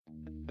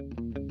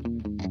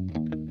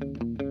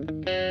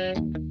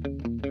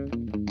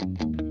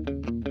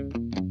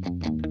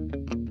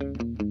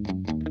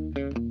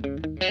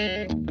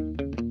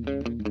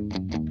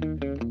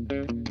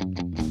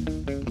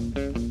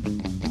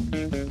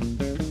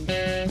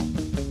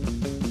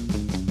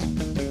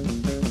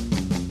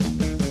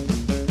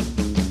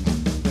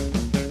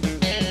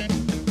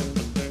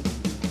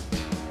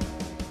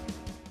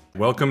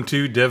Welcome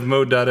to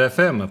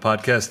DevMode.fm, a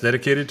podcast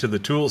dedicated to the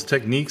tools,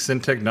 techniques,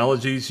 and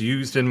technologies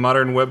used in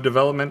modern web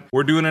development.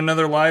 We're doing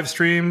another live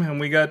stream, and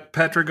we got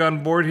Patrick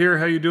on board here.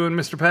 How you doing,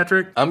 Mr.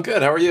 Patrick? I'm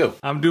good. How are you?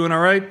 I'm doing all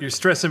right. You're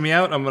stressing me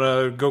out. I'm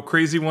going to go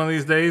crazy one of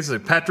these days.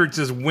 Patrick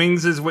just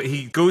wings his way.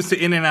 He goes to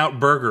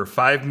In-N-Out Burger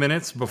 5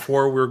 minutes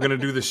before we're going to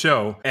do the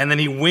show, and then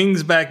he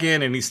wings back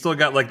in, and he's still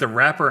got like the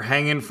wrapper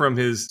hanging from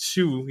his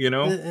shoe, you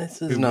know? This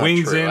is not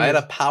true. I had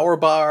a power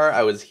bar.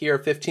 I was here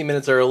 15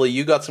 minutes early.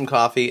 You got some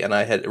coffee, and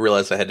I had realized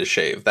I had to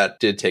shave.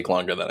 That did take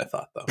longer than I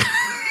thought, though.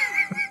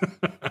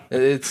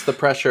 It's the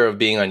pressure of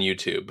being on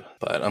YouTube,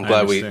 but I'm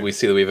glad we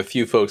see that we have a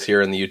few folks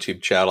here in the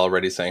YouTube chat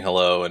already saying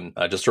hello. And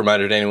just a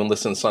reminder to anyone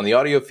listening to this on the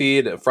audio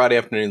feed, Friday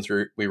afternoons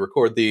we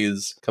record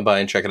these. Come by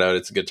and check it out.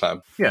 It's a good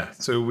time. Yeah,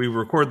 so we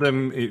record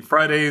them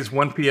Fridays,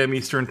 1 p.m.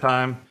 Eastern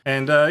time.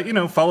 And,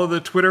 follow the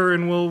Twitter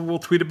and we'll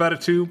tweet about it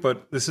too.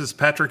 But this is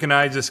Patrick and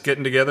I just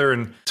getting together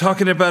and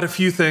talking about a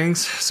few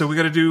things. So we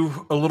got to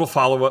do a little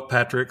follow-up,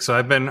 Patrick. So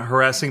I've been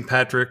harassing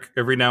Patrick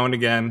every now and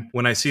again.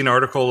 When I see an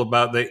article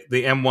about the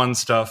M1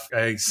 stuff,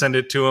 I send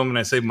it to him and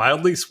I say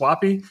mildly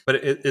swappy, but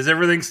is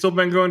everything still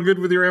been going good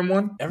with your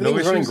M1?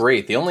 Everything's running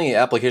great. The only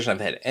application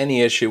I've had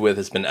any issue with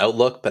has been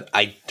Outlook, but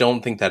I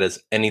don't think that has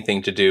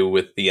anything to do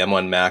with the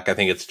M1 Mac. I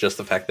think it's just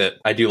the fact that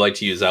I do like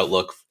to use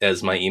Outlook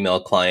as my email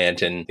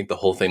client, and I think the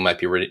whole thing might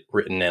be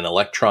written in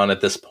Electron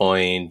at this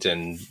point,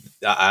 and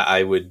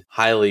I would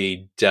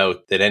highly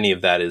doubt that any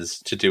of that is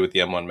to do with the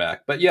M1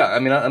 Mac. But yeah, I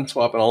mean, I'm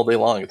swapping all day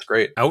long. It's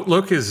great.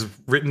 Outlook is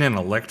written in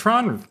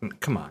Electron?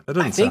 Come on, that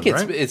doesn't sound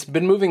right. It's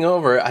been moving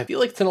over. I feel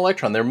like it's in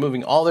Electron. They're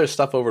moving all their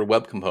stuff over to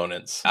web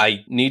components.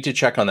 I need to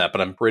check on that,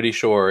 but I'm pretty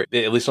sure,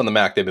 at least on the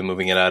Mac, they've been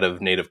moving it out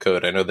of native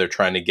code. I know they're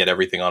trying to get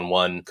everything on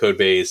one code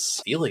base.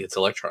 I feel like it's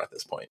Electron at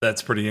this point.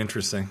 That's pretty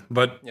interesting.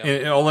 But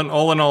all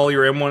in all,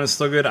 your M1 is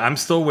still good. I'm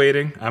still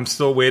waiting.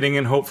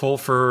 And hopeful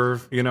for,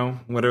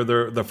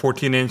 whatever the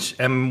 14-inch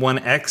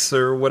M1X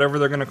or whatever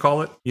they're going to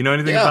call it. You know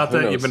anything about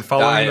that? You've been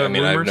following the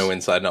rumors? I have no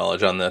inside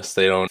knowledge on this.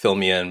 They don't fill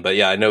me in. But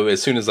yeah, I know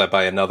as soon as I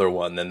buy another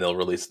one, then they'll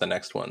release the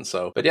next one.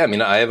 So, but yeah, I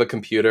mean, I have a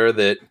computer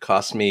that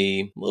cost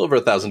me a little over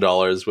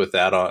 $1,000 with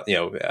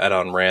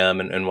add-on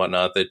RAM and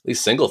whatnot, that at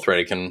least single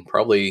threaded can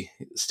probably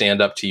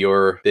stand up to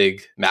your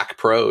big Mac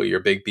Pro, your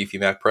big beefy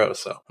Mac Pro.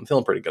 So I'm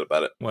feeling pretty good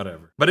about it.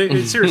 Whatever. But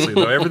seriously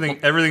though,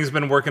 everything's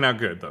been working out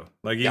good though.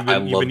 Like you've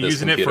been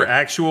using it for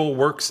actual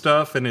work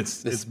stuff, and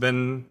it's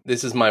been.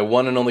 This is my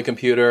one and only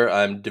computer.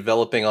 I'm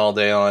developing all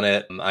day on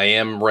it. I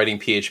am writing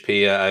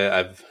PHP.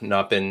 I've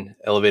not been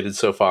elevated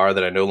so far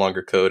that I no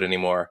longer code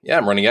anymore. Yeah,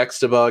 I'm running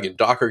Xdebug and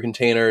Docker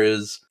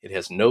containers. It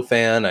has no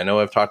fan. I know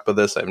I've talked about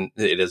this.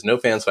 It has no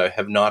fan, so I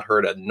have not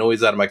heard a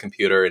noise out of my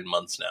computer in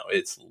months now.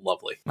 It's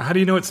lovely. How do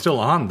you know it's still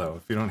on, though,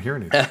 if you don't hear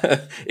anything?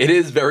 It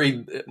is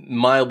very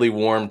mildly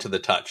warm to the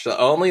touch. So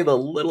only the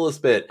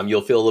littlest bit,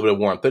 you'll feel a little bit of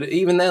warmth. But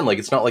even then,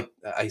 it's not like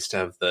I used to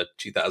have the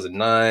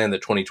 2009, the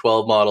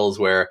 2012 models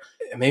where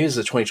maybe it was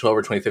the 2012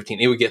 or 2015.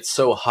 It would get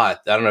so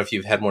hot. I don't know if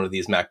you've had one of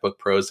these MacBook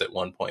Pros at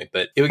one point,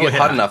 but it would get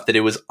hot enough that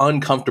it was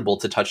uncomfortable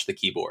to touch the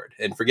keyboard.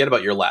 And forget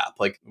about your lap.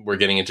 We're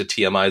getting into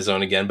TMI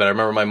zone again, but I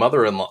remember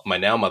my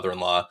now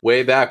mother-in-law,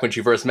 way back when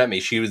she first met me,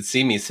 she would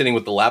see me sitting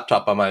with the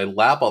laptop on my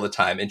lap all the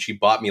time, and she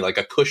bought me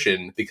a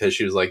cushion because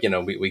she was like,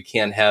 we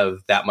can't have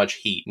that much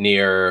heat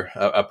near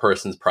a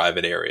person's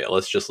private area.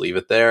 Let's just leave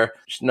it there.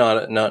 It's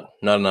not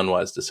an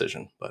unwise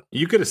decision, but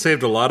you could have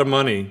saved a lot of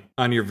money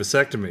on your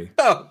vasectomy.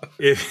 Oh,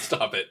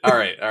 stop it! All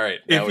right.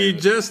 If you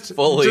just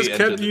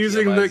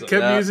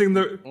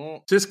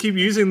keep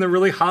using the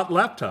really hot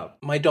laptop.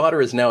 My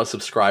daughter is now a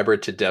subscriber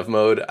to Dev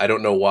Mode. I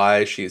don't know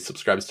why. She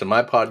subscribes to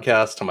my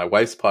podcast, to my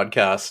wife's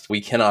podcast. We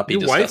cannot be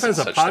discussing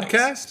such things. Your wife has a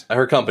podcast?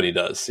 Her company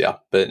does, yeah.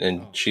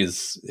 And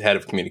she's head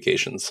of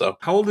communications. So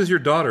how old is your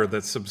daughter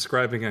that's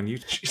subscribing on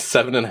YouTube? She's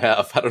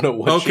 7.5. I don't know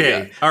what she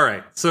got. All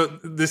right. So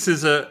this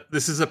is a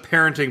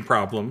parenting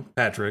problem,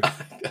 Patrick.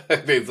 I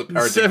think it's a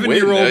parenting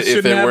win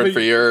if it weren't for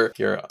your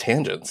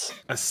tangents.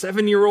 A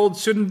 7-year-old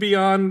shouldn't be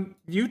on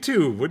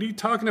YouTube. What are you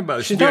talking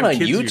about? She's not on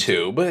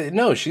YouTube, but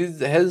no, she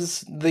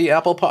has the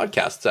Apple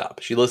Podcasts app.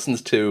 She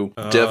listens to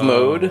Dev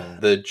Mode,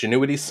 the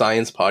Genuity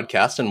Science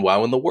Podcast, and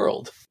Wow in the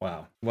World.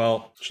 Wow.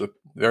 Well, she's a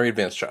very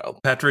advanced child.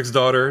 Patrick's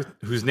daughter,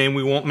 whose name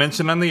we won't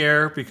mention on the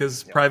air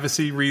because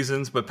privacy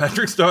reasons, but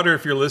Patrick's daughter,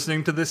 if you're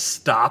listening to this,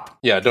 stop.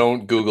 Yeah,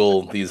 don't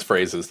Google these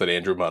phrases that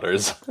Andrew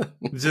mutters.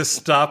 Just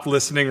stop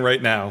listening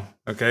right now.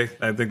 Okay?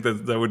 I think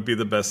that would be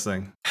the best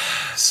thing.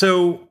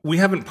 So we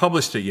haven't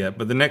published it yet,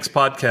 but the next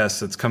podcast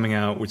that's coming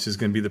out, which is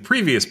going to be the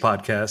previous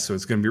podcast, so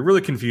it's going to be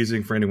really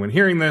confusing for anyone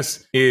hearing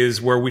this,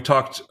 is where we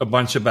talked a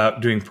bunch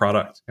about doing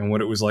product and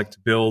what it was like to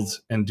build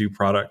and do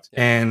product.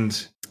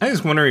 And I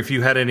was wondering if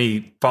you had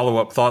any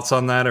follow-up thoughts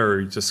on that,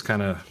 or just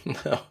kind of...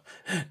 No.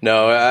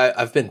 No,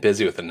 I've been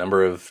busy with a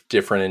number of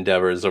different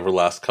endeavors over the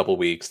last couple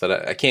weeks that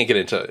I can't get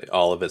into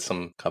all of it,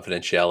 some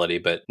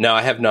confidentiality, but no,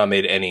 I have not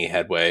made any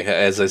headway.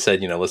 As I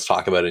said, let's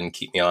talk about it and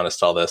keep me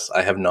honest, all this.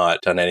 I have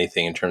not done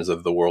anything in terms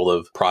of the world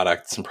of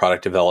products and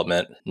product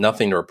development.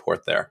 Nothing to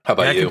report there. How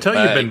about you? I can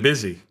tell you've been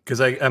busy because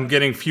I'm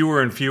getting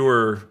fewer and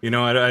fewer.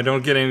 I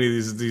don't get any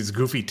of these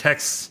goofy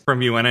texts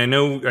from you, and I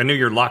know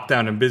you're locked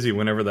down and busy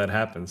whenever that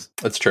happens.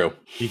 That's true.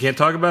 You can't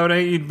talk about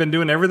it. You've been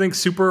doing everything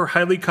super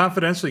highly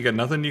confidential. You got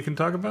nothing you can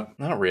talk about?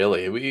 Not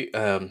really. We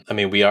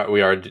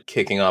are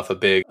kicking off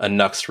a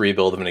Nux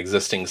rebuild of an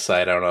existing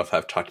site. I don't know if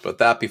I've talked about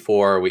that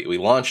before. We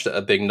launched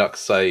a big Nux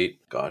site,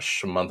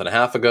 a month and a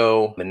half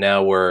ago, and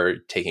now we're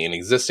taking an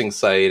existing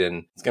site,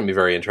 and it's going to be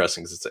very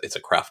interesting because it's a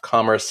craft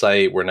commerce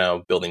site. We're now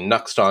building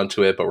Nuxt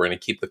onto it, but we're going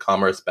to keep the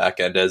commerce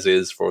backend as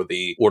is for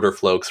the order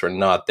flow because we're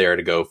not there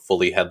to go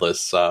fully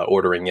headless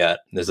ordering yet.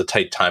 There's a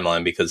tight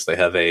timeline because they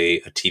have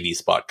a TV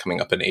spot coming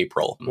up in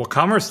April. Well,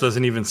 commerce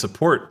doesn't even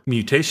support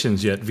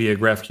mutations yet via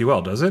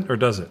GraphQL, does it? Or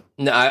does it?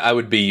 No, I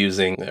would be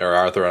using, or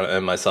Arthur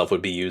and myself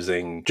would be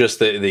using just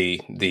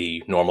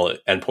the normal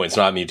endpoints,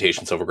 not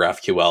mutations over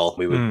GraphQL.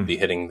 We would be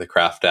hitting the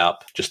Craft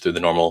app just through the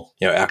normal,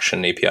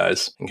 action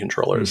APIs and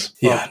controllers.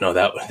 Yeah, no,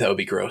 that would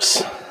be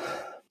gross.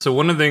 So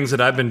one of the things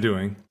that I've been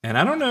doing, and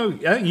I don't know,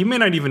 you may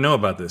not even know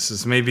about this.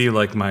 It's maybe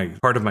like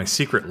part of my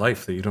secret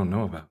life that you don't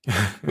know about.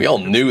 We all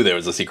knew there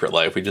was a secret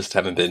life. We just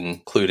haven't been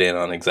clued in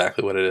on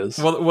exactly what it is.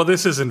 Well,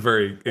 this isn't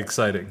very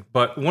exciting.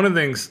 But one of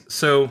the things,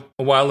 so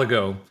a while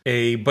ago,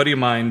 a buddy of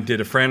mine did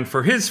a friend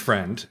for his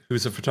friend,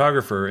 who's a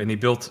photographer, and he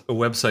built a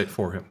website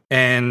for him.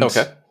 And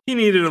he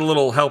needed a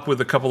little help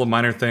with a couple of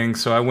minor things,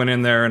 so I went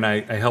in there and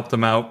I helped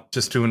him out,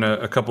 just doing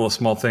a couple of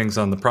small things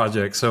on the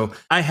project. So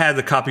I had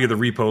the copy of the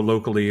repo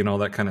locally and all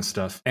that kind of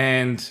stuff.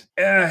 And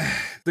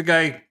the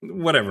guy,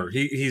 whatever,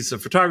 he's a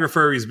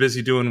photographer, he's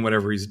busy doing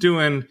whatever he's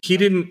doing. He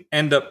didn't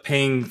end up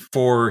paying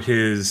for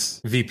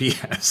his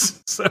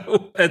VPS.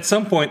 So at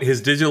some point, his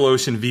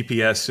DigitalOcean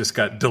VPS just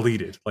got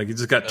deleted. Like it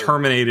just got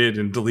terminated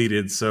and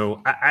deleted.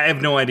 So I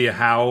have no idea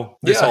how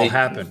this all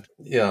happened.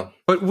 Yeah.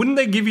 But wouldn't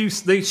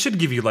they should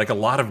give you like a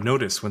lot of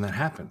notice when that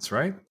happens,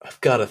 right? I've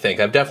got to think.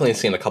 I've definitely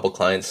seen a couple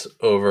clients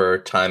over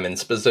time, and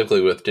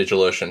specifically with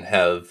DigitalOcean,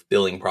 have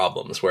billing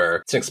problems where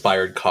it's an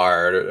expired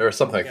card or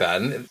something like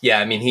that.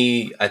 And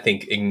he, I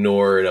think,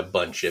 ignored a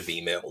bunch of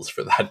emails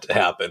for that to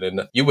happen.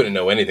 And you wouldn't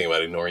know anything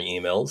about ignoring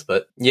emails.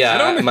 But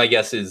my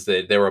guess is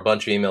that there were a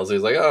bunch of emails.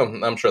 He's like, oh,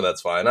 I'm sure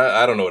that's fine.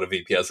 I don't know what a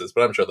VPS is,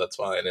 but I'm sure that's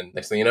fine. And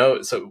next thing you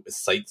know, so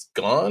site's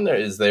gone? Or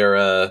is there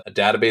a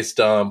database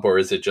dump, or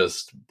is it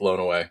just blown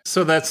away?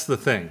 So that's the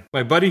thing.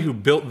 My buddy who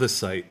built this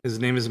site, his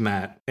name is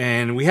Matt,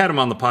 and we had him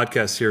on the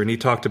podcast here, and he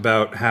talked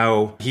about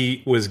how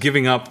he was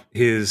giving up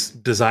his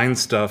design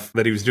stuff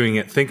that he was doing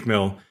at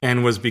ThinkMill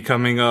and was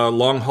becoming a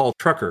long-haul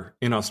trucker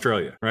in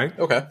Australia, right?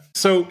 Okay.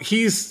 So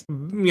he's,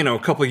 a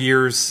couple of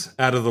years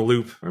out of the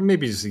loop, or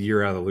maybe just a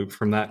year out of the loop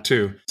from that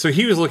too. So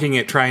he was looking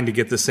at trying to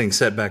get this thing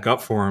set back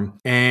up for him,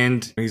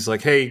 and he's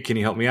like, hey, can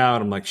you help me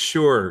out? I'm like,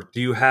 sure.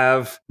 Do you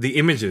have the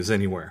images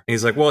anywhere? And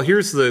he's like, well,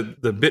 here's the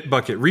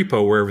Bitbucket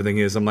repo where everything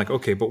is. I'm like,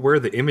 okay, but where are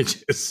the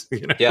images?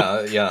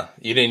 Yeah.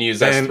 You didn't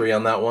use S3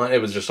 on that one.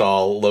 It was just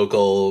all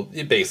local,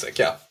 basic.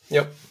 Yeah.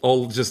 Yep.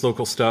 All just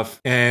local stuff.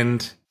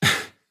 And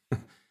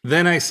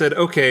then I said,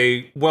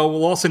 okay, well,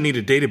 we'll also need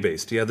a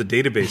database. Do you have the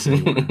database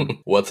anywhere?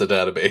 What's a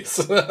database?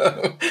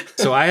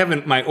 So I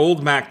have my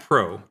old Mac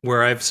Pro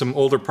where I have some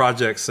older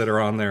projects that are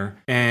on there,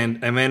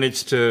 and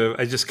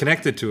I just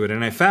connected to it,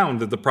 and I found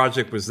that the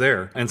project was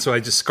there. And so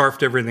I just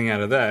scarfed everything out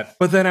of that.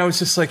 But then I was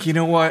just like, you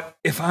know what?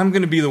 If I'm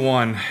going to be the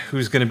one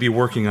who's going to be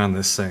working on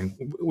this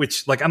thing,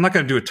 which like, I'm not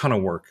going to do a ton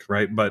of work,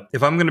 right? But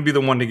if I'm going to be the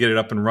one to get it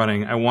up and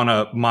running, I want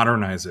to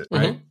modernize it,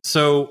 right? Mm-hmm.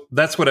 So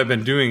that's what I've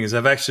been doing is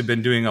I've actually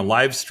been doing a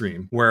live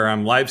stream where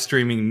I'm live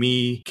streaming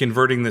me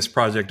converting this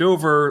project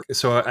over.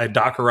 So I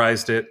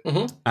Dockerized it.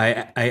 Mm-hmm.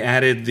 I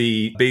added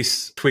the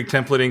base twig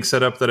templating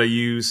setup that I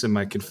use in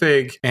my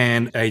config,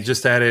 and I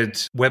just added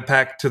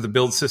Webpack to the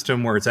build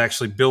system where it's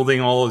actually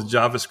building all of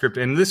JavaScript.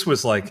 And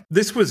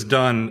this was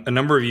done a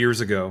number of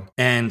years ago.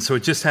 And so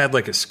it just had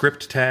like a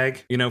script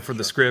tag, for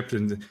the script,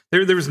 and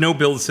there was no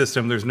build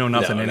system. There's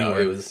nothing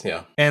anywhere. It was,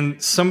 yeah.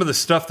 And some of the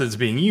stuff that's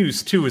being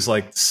used too is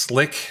like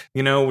Slick,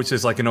 which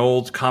is like an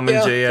old common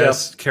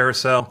JS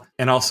carousel,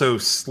 and also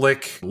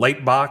Slick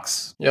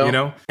Lightbox,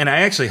 and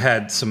I actually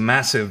had some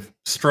massive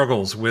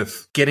struggles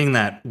with getting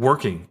that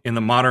working in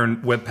the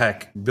modern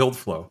Webpack build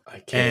flow. I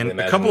can't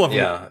imagine.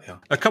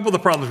 A couple of the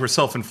problems were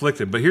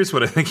self-inflicted, but here's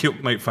what I think you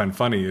might find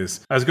funny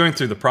is I was going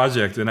through the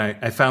project and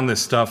I found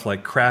this stuff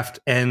like craft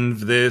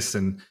env this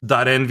and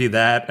 .env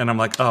that, and I'm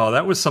like, oh,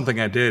 that was something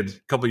I did a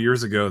couple of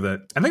years ago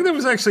that I think that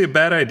was actually a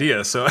bad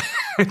idea, so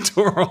I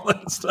tore all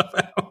that stuff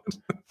out.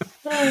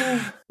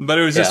 But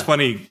it was just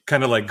funny,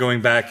 kind of like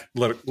going back,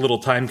 little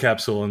time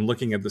capsule and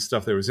looking at the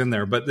stuff that was in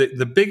there. But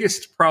the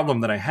biggest problem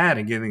that I had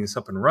in getting this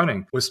up and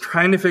running was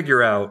trying to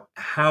figure out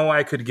how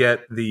I could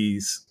get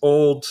these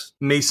old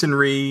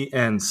masonry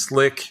and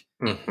Slick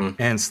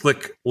and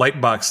Slick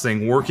Lightbox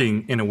thing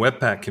working in a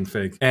Webpack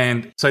config.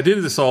 And so I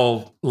did this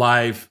all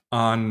live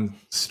on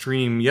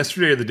stream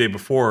yesterday or the day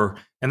before,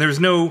 and there's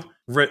no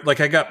like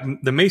I got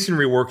the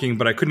masonry working,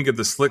 but I couldn't get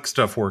the Slick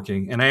stuff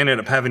working. And I ended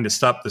up having to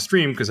stop the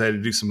stream because I had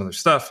to do some other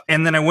stuff.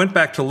 And then I went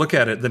back to look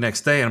at it the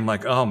next day and I'm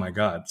like, oh my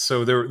God.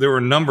 So there were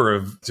a number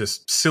of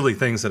just silly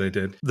things that I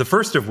did. The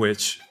first of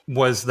which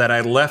was that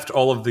I left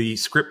all of the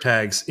script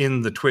tags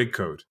in the Twig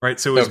code, right?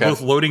 So it was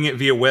both loading it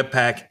via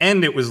Webpack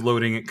and it was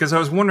loading it because I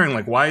was wondering,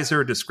 like, why is there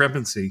a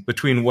discrepancy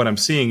between what I'm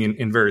seeing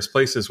in various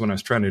places when I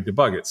was trying to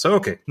debug it? So,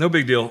 okay, no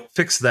big deal.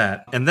 Fix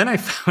that. And then I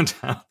found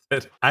out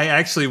that I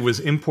actually was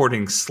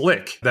importing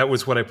Slick. That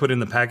was what I put in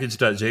the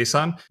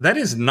package.json. That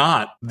is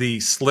not the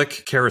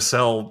Slick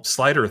carousel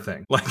slider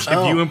thing. Like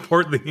if you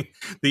import the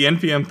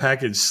NPM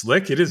package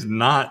Slick, it is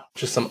not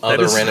just some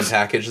other random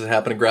package that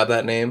happened to grab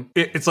that name.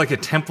 It's like a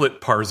template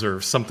parser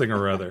or something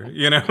or other,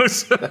 you know?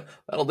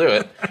 That'll do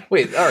it.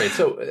 Wait, all right.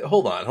 So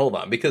hold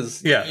on,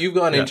 because you've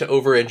gone into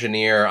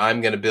over-engineer.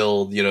 I'm going to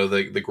build,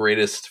 the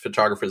greatest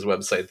photographer's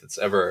website that's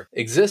ever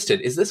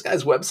existed. Is this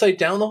guy's website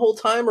down the whole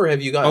time, or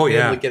have you gotten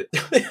able to get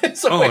it?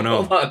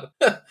 No. Hold on.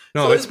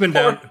 No, so it's been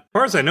down. As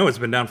far as I know, it's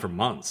been down for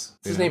months.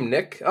 Is his name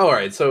Nick? Oh, all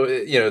right. So,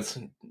 it's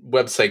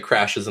website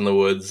crashes in the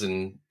woods,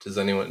 and does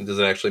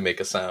it actually make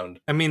a sound?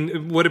 I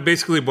mean, what it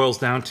basically boils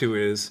down to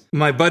is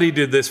my buddy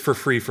did this for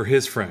free for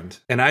his friend,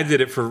 and I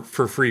did it for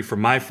free for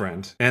my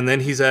friend. And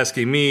then he's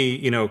asking me,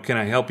 can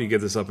I help you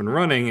get this up and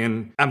running?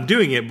 And I'm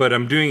doing it, but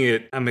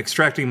I'm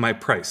extracting my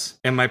price.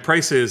 And my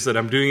price is that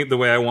I'm doing it the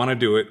way I want to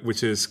do it,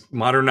 which is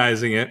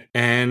modernizing it.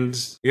 And,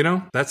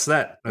 that's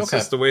that. That's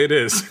just the way it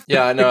is.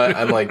 Yeah, I know.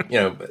 I'm like,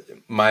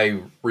 my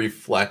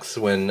reflex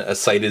when a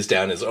site is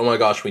down is, oh my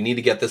gosh, we need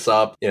to get this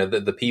up.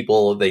 The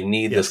people, they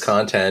need this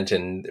content,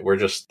 and we're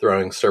just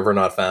throwing server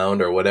not found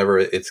or whatever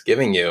it's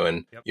giving you.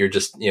 And you're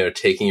just,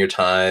 taking your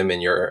time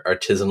and your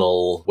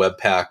artisanal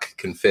Webpack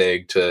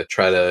config to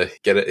try to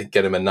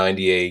get him a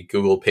 98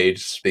 Google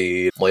page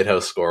speed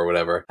Lighthouse score or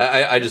whatever.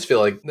 I just feel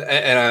like,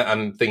 and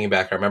I'm thinking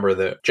back, I remember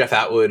that Jeff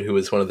Atwood, who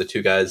was one of the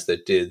two guys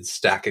that did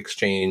Stack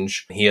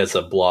Exchange, he has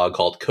a blog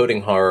called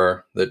Coding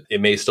Horror that it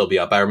may still be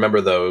up. I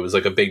remember though, it was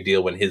like a big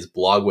deal when his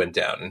blog went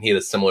down, and he had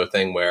a similar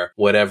thing where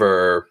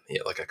whatever,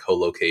 like a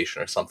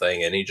co-location or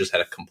something, and he just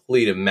had a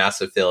complete and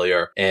massive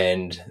failure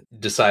and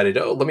decided,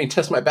 let me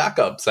test my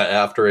backups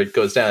after it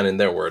goes down, and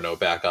there were no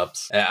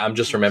backups. I'm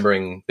just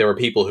remembering there were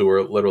people who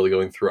were literally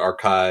going through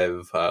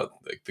archive,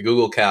 like the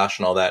Google cache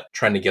and all that,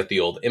 trying to get the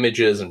old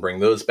images and bring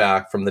those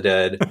back from the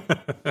dead.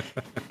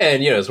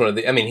 And, it's one of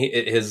the,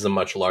 his is a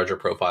much larger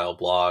profile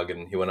blog,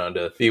 and he went on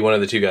to be one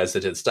of the two guys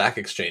that did Stack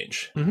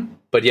Exchange. Mm-hmm.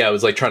 But yeah, it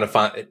was like trying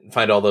to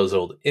find all those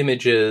old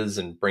images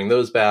and bring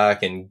those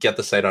back and get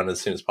the site on as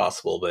soon as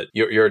possible. But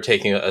you're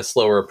taking a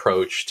slower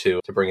approach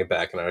to bring it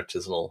back in an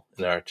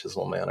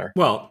artisanal manner.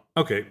 Well,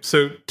 okay,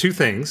 so two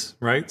things,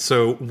 right?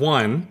 So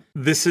one,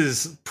 this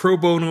is pro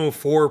bono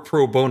for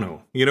pro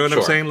bono. You know what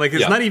I'm saying? Like,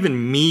 it's not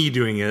even me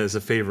doing it as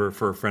a favor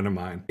for a friend of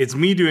mine. It's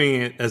me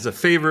doing it as a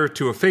favor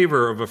to a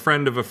favor of a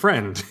friend of a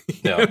friend.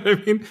 You know what I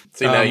mean?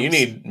 See, now you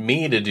need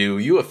me to do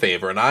you a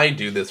favor, and I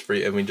do this for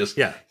you. Just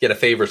get a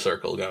favor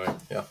circle going.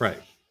 Yeah. Right.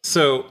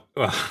 So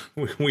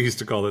we used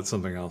to call it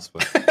something else,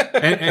 but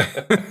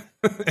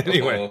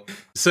anyway.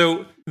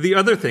 So the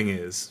other thing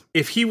is,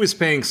 if he was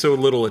paying so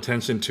little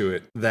attention to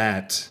it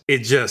that it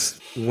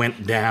just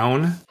went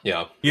down,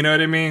 you know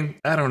what I mean?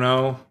 I don't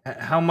know.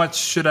 How much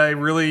should I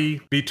really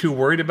be too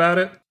worried about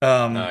it?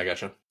 I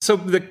gotcha. So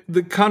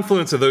the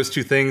confluence of those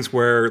two things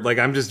where, like,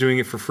 I'm just doing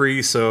it for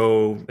free,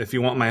 so if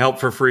you want my help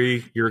for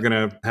free, you're going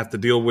to have to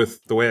deal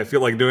with the way I feel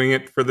like doing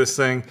it for this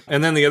thing.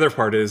 And then the other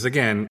part is,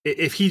 again,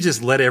 if he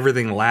just let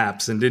everything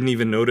lapse and didn't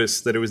even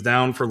notice that it was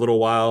down for a little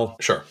while.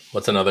 Sure.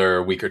 What's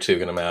another week or two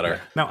going to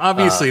matter? Now,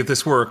 obviously, if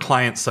this were a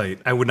client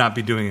site, I would not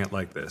be doing it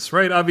like this,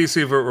 right?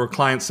 Obviously, if it were a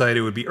client site,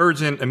 it would be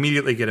urgent,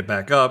 immediately get it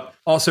back up.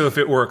 Also, if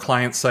it were a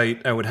client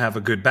site, I would have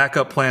a good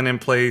backup plan in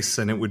place,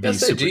 and it would be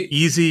super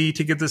easy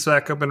to get this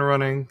back up and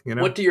running.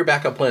 What do your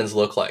backup plans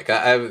look like?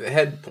 I've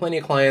had plenty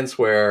of clients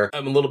where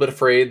I'm a little bit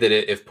afraid that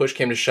if push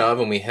came to shove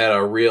and we had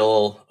a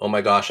real, oh my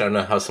gosh, I don't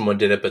know how someone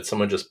did it, but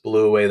someone just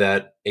blew away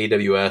that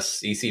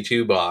AWS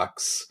EC2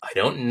 box. I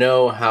don't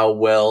know how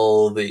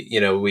well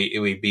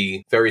we'd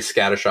be very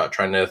scattershot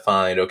trying to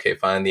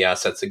find the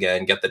assets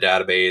again, get the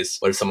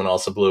database. What if someone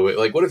also blew it?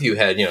 Like, what if you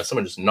had,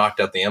 someone just knocked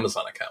out the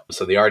Amazon account?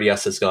 So the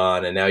RDS is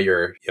gone, and now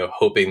you're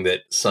hoping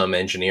that some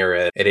engineer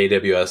at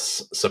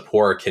AWS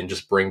support can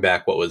just bring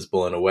back what was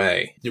blown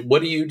away.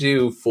 What do you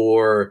do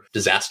for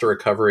disaster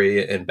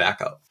recovery and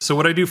backup? So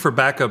what I do for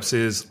backups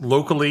is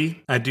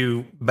locally, I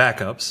do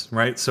backups,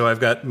 right? So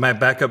I've got my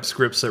backup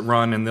scripts that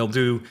run, and they'll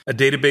do a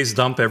database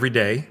dump every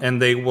day,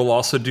 and they will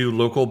also do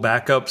local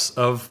backups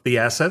of the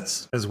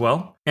assets as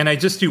well. And I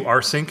just do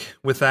rsync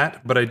with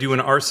that, but I do an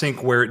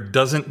rsync where it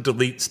doesn't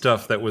delete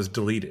stuff that was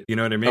deleted. You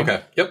know what I mean?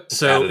 Okay. Yep.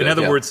 So Additive, in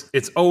other yeah. words,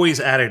 it's always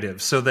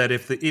additive, so that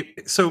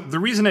so the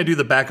reason I do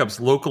the backups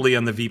locally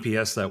on the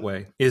VPS that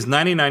way is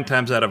 99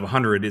 times out of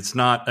 100, it's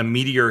not a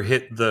meteor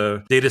hit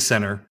the data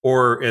center,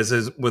 or as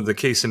is with the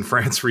case in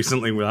France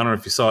recently, I don't know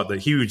if you saw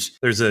it,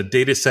 there's a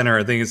data center,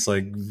 I think it's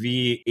like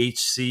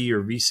VHC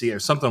or VC or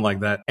something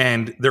like that,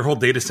 and their whole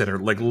data center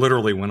like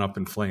literally went up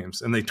in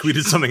flames, and they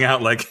tweeted something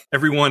out like,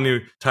 everyone who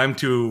time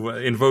to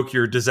invoke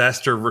your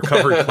disaster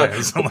recovery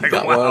plans. I'm like,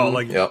 wow,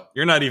 like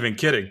You're not even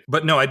kidding.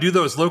 But no, I do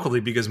those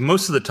locally because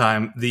most of the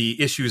time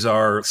the issues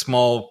are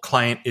small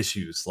client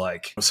issues,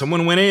 like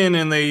someone went in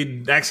and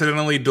they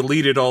accidentally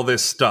deleted all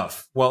this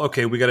stuff. Well,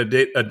 okay, we got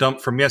a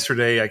dump from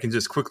yesterday. I can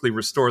just quickly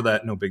restore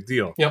that. No big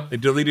deal. Yep. They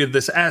deleted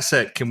this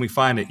asset. Can we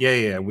find it?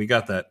 Yeah, we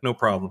got that. No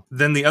problem.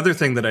 Then the other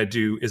thing that I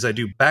do is I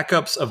do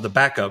backups of the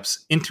backups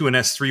into an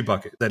S3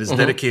 bucket that is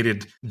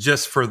dedicated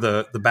just for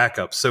the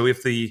backups. So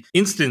if the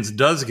instance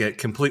does get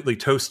completely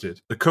toasted,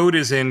 the code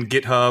is in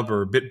GitHub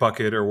or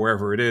Bitbucket or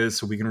wherever it is,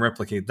 so we can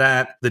replicate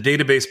that. The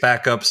database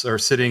backups are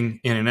sitting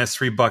in an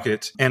S3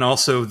 bucket, and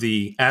also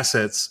the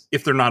assets,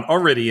 if they're not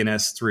already in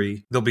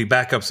S3, there'll be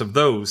backups of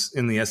those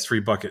in the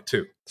S3 bucket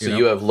too. So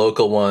you have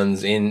local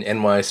ones in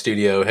NY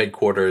Studio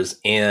headquarters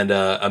and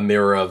a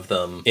mirror of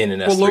them in an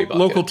S3 bucket.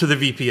 Local to the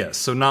VPS,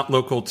 so not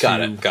local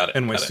to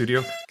NY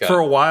Studio. For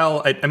a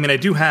while, I mean, I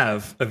do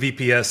have a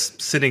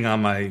VPS sitting on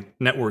my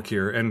network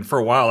here, and for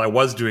a while I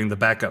was doing the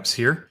backups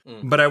here,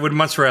 but I would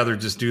much rather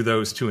just do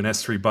those to an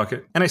S3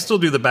 bucket. And I still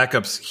do the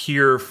backups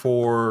here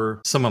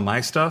for some of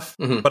my stuff,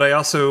 but I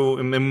also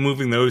am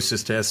moving those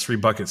just to S3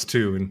 buckets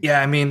too. And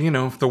yeah, I mean,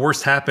 if the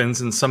worst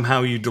happens and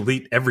somehow you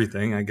delete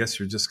everything, I guess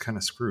you're just kind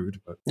of screwed.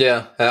 But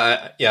yeah,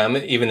 I'm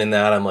even in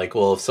that. I'm like,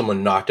 well, if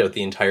someone knocked out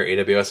the entire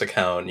AWS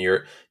account,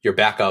 your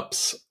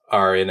backups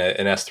are in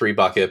an S3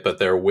 bucket, but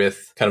they're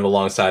with kind of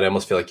alongside. I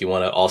almost feel like you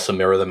want to also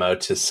mirror them out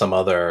to some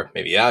other,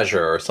 maybe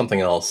Azure or something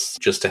else,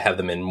 just to have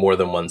them in more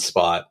than one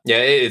spot. Yeah,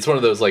 it's one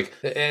of those, like,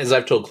 as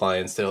I've told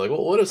clients, they're like,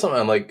 well, what if something,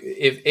 I'm like,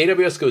 if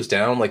AWS goes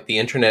down, like the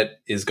internet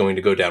is going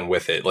to go down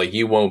with it. Like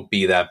you won't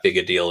be that big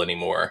a deal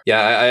anymore.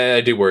 Yeah,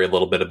 I do worry a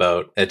little bit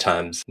about at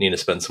times needing to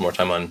spend some more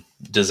time on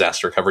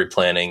disaster recovery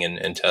planning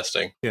and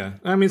testing. Yeah.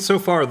 I mean, so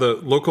far the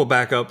local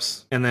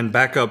backups and then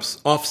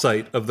backups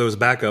offsite of those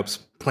backups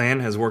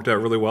plan has worked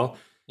out really well.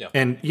 Yeah.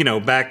 And,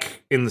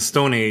 back in the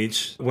Stone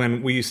Age,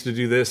 when we used to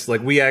do this,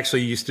 like we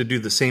actually used to do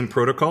the same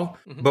protocol,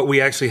 but we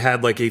actually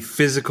had like a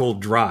physical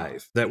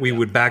drive that we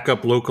would back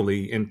up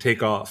locally and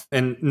take off.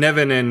 And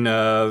Nevin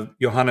and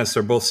Johannes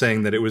are both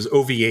saying that it was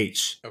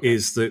OVH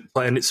is the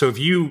plan. So if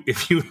you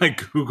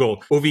like Google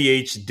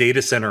OVH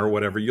data center or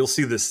whatever, you'll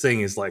see this thing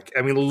is like,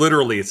 I mean,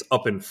 literally it's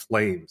up in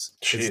flames.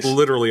 Jeez. It's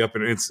literally up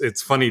in,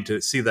 it's funny to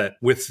see that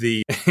with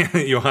the,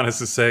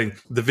 Johannes is saying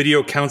the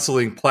video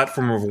counseling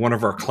platform of one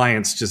of our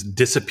clients just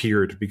disappeared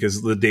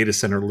because the data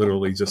center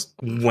literally just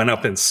went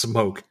up in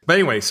smoke. But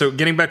anyway, so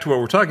getting back to what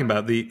we're talking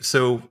about,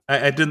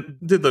 I did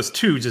those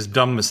two just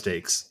dumb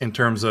mistakes in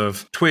terms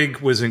of Twig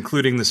was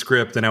including the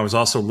script and I was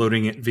also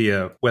loading it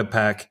via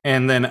Webpack.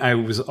 And then I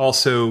was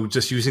also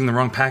just using the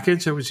wrong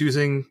package. I was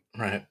using,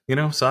 right.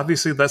 So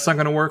obviously that's not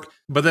going to work.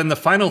 But then the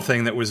final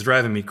thing that was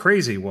driving me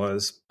crazy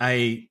was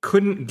I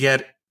couldn't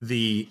get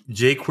the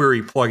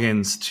jQuery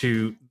plugins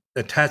to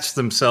attach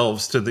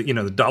themselves to the, the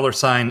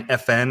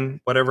 $FN,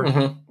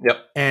 whatever. Yep.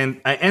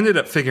 And I ended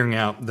up figuring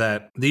out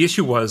that the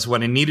issue was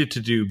what I needed to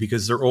do,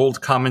 because they're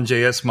old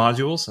CommonJS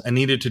modules, I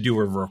needed to do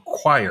a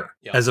require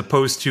as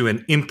opposed to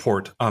an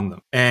import on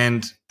them.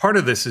 And part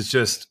of this is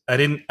just,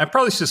 I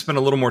probably should spend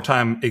a little more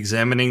time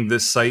examining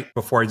this site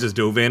before I just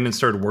dove in and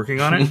started working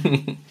on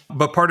it.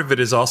 But part of it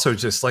is also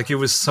just like it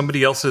was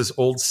somebody else's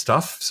old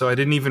stuff. So I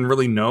didn't even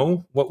really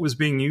know what was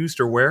being used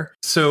or where.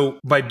 So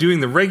by doing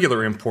the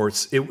regular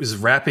imports, it was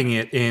wrapping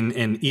it in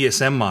an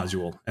ESM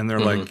module. And they're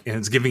like, and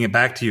it's giving it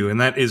back to you.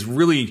 And that is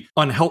really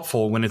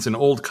unhelpful when it's an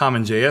old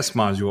CommonJS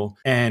module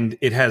and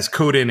it has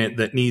code in it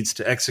that needs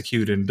to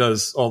execute and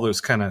does all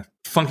those kind of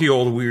funky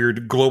old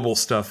weird global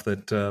stuff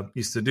that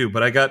used to do.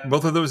 But I got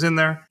both of those in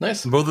there.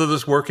 Nice. Both of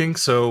those working.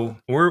 So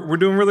we're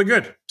doing really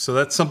good. So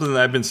that's something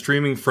that I've been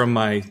streaming from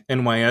my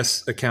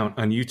NYS account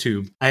on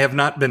YouTube. I have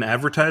not been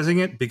advertising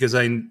it because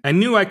I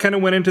knew I kind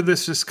of went into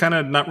this just kind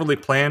of not really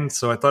planned.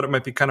 So I thought it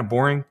might be kind of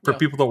boring for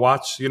people to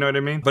watch. You know what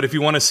I mean? But if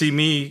you want to see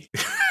me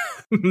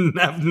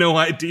have no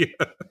idea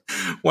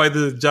why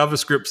the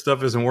JavaScript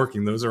stuff isn't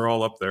working, those are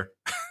all up there.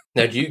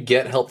 Now, do you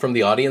get help from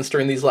the audience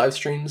during these live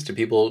streams? Do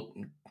people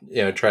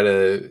try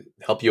to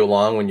help you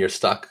along when you're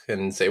stuck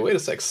and say, wait a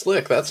sec,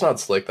 Slick, that's not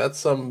Slick, that's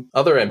some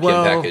other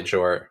NPM package?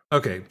 Or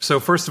okay, so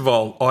first of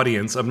all,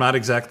 audience, I'm not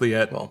exactly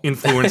at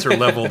influencer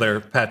level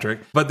there, Patrick.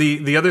 But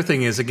the other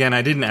thing is, again,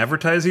 I didn't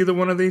advertise either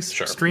one of these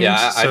streams.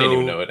 Yeah, I didn't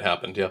even know it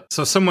happened,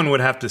 So someone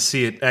would have to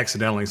see it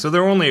accidentally. So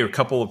there were only a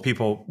couple of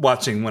people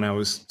watching when I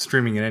was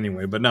streaming it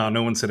anyway, but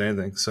no one said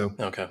anything. So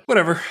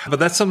whatever. But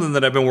that's something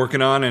that I've been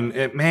working on, and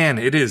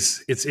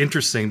it's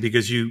interesting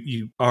because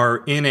you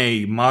are in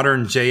a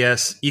modern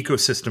JS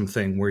ecosystem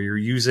thing where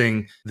you're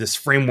using this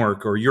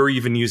framework, or you're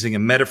even using a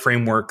meta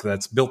framework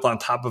that's built on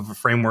top of a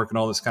framework and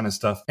all this kind of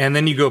stuff. And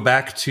then you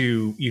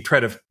try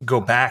to go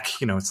back,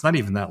 it's not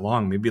even that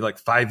long, maybe like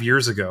 5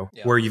 years ago,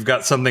 where you've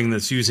got something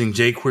that's using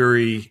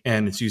jQuery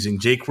and it's using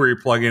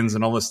jQuery plugins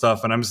and all this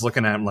stuff. And I'm just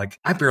looking at it like,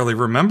 I barely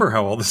remember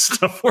how all this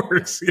stuff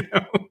works,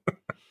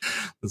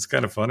 It's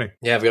kind of funny.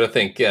 Yeah, I've got to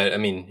think.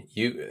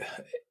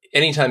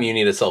 Anytime you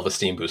need a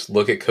self-esteem boost,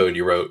 look at code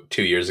you wrote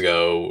 2 years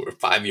ago or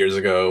 5 years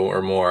ago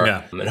or more.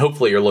 Yeah. And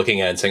hopefully you're looking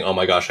at it and saying, oh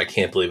my gosh, I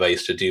can't believe I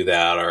used to do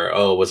that. Or,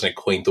 oh, wasn't it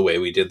quaint the way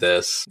we did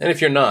this? And if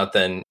you're not,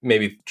 then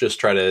maybe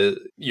just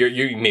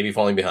you're maybe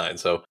falling behind.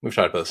 So we've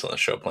talked about this on the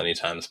show plenty of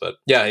times, but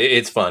yeah,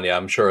 it's fun. Yeah,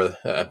 I'm sure.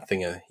 I'm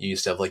thinking you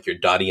used to have like your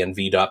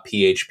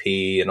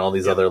 .env.php and all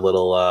these other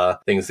little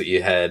things that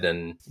you had.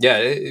 And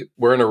yeah,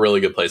 we're in a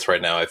really good place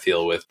right now, I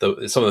feel, with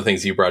some of the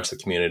things you brought to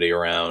the community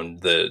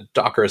around the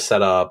Docker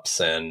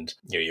setups and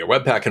your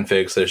Webpack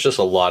configs. There's just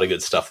a lot of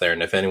good stuff there.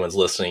 And if anyone's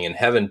listening and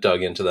haven't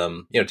dug into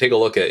them, take a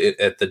look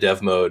at the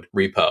dev mode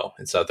repo.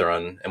 It's out there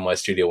on MY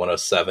Studio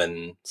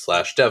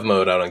 107/dev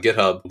mode out on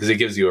GitHub, because it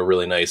gives you a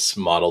really nice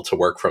model to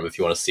work from if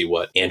you want to see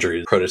what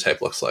Andrew's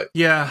prototype looks like.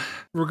 Yeah.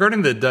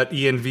 Regarding the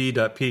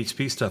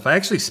 .env.php stuff, I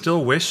actually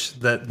still wish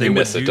that they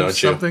would use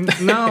something.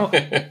 No,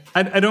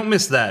 I don't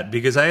miss that,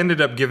 because I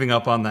ended up giving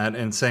up on that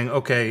and saying,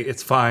 okay,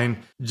 it's fine.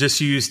 Just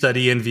use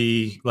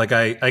 .env. Like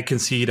I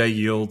concede, I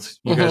yield.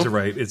 You guys are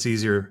right. It's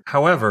easier.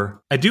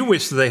 However, I do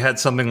wish that they had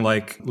something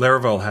like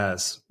Laravel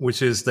has,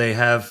 which is they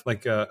have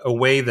like a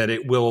way that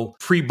it will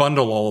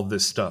pre-bundle all of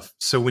this stuff.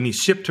 So when you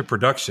ship to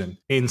production,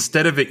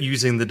 instead of it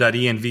using the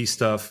 .env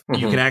stuff,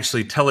 you can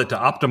actually tell it to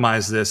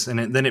optimize this,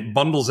 and then it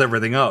bundles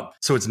everything up.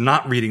 So it's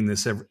not reading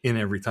this in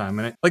every time.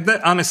 And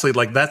honestly,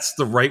 that's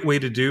the right way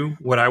to do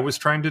what I was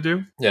trying to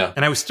do. Yeah.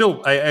 And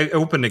I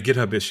opened a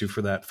GitHub issue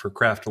for that for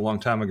Craft a long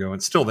time ago.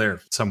 It's still there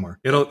somewhere.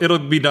 It'll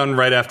be done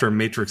right after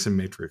Matrix and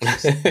Matrix.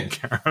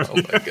 Oh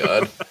my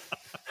God.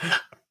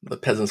 The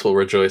peasants will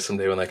rejoice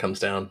someday when that comes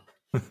down.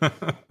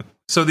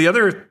 So the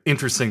other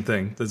interesting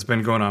thing that's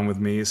been going on with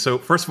me, so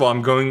first of all,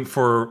 I'm going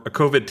for a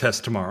COVID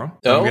test tomorrow.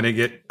 Oh? I'm going to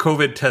get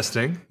COVID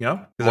testing.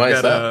 Yeah. Why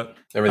is that?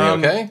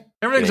 Everything okay?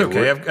 Everything's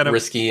okay. I've got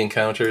risky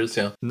encounters.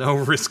 Yeah. No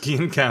risky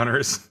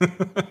encounters.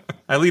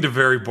 I lead a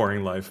very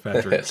boring life,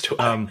 Patrick. As do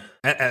I.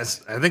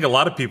 As I think a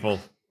lot of people.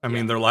 I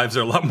mean, their lives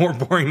are a lot more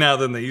boring now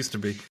than they used to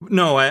be.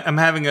 No, I'm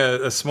having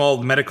a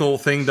small medical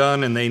thing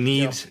done, and they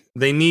need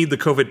the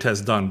COVID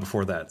test done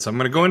before that. So I'm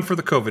going to go in for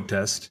the COVID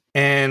test,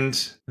 and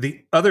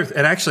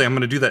actually I'm going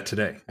to do that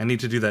today. I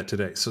need to do that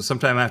today. So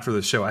sometime after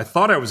the show. I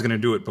thought I was going to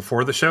do it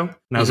before the show, and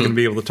I was going to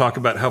be able to talk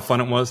about how fun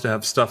it was to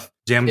have stuff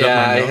jammed up my nose.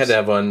 Yeah, I had to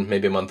have one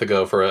maybe a month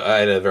ago I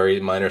had a very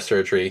minor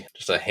surgery,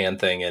 just a hand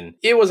thing, and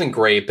it wasn't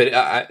great, but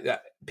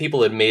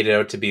people had made it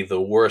out to be the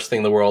worst thing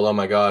in the world. Oh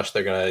my gosh,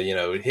 they're going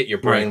to, hit your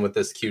brain with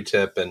this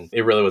Q-tip, and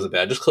it really wasn't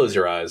bad. Just close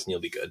your eyes and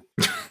you'll be good.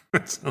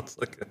 That sounds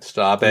like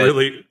Stop it.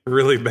 Really,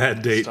 really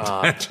bad date.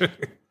 Stop.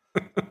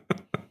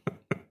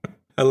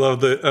 I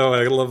love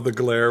the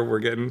glare we're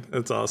getting.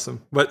 That's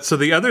awesome. But so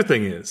the other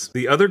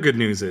good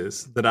news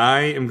is that I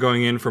am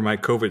going in for my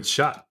COVID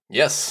shot.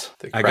 Yes.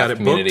 The craft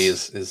community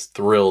is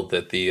thrilled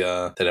that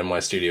that MY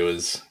Studio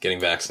is getting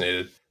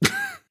vaccinated.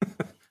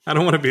 I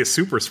don't want to be a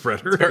super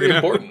spreader. It's very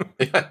important.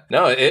 Yeah.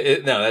 No,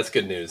 that's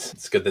good news.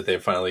 It's good that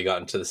they've finally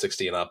gotten to the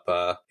 60 and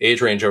up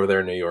age range over there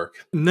in New York.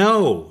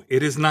 No,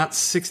 it is not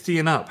 60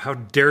 and up. How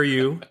dare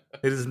you?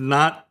 It is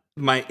not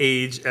my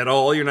age at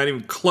all. You're not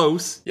even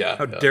close. Yeah.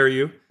 How dare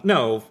you?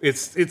 No,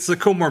 it's the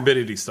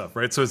comorbidity stuff,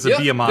 right? So it's a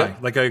BMI. Yeah.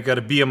 Like I got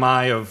a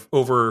BMI of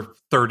over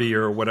 30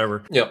 or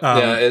whatever. Yeah,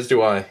 as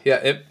do I.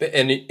 Yeah,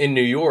 and in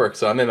New York,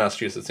 so I'm in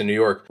Massachusetts. In New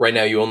York, right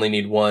now, you only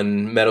need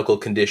one medical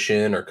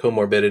condition or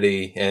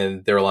comorbidity,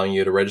 and they're allowing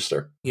you to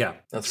register. Yeah,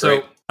 that's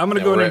great. I'm going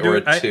to go in and do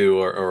it. Two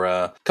or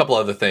a couple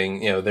other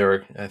things. There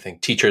are, I think,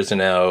 teachers are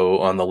now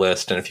on the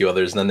list and a few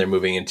others. And then they're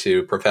moving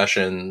into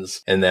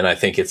professions. And then I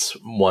think it's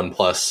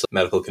 1+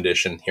 medical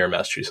condition here in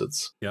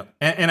Massachusetts. Yeah.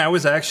 And I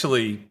was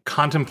actually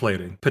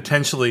contemplating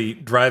potentially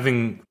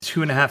driving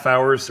 2.5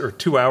 hours or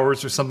 2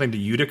 hours or something to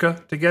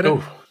Utica to get it.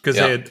 Ooh. Because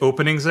they had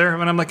openings there.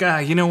 And I'm like,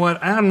 you know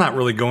what? I'm not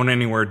really going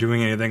anywhere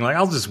doing anything. Like,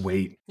 I'll just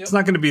wait. Yep. It's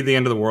not going to be the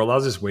end of the world.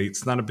 I'll just wait.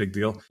 It's not a big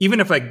deal. Even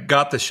if I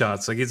got the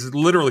shots, like, it's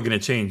literally going to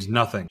change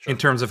nothing in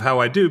terms of how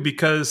I do.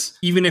 Because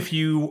even if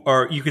you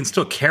can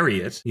still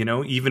carry it,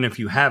 even if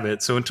you have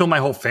it. So until my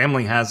whole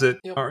family has it,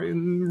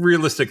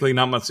 realistically,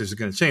 not much is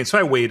going to change. So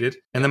I waited.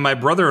 And then my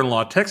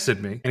brother-in-law texted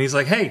me. And he's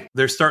like, hey,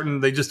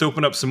 they just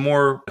opened up some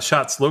more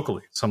shots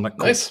locally. So I'm like,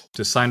 cool. Nice.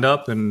 Just signed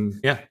up.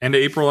 And end of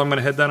April, I'm going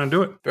to head down and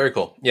do it. Very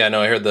cool. Yeah,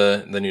 no, I heard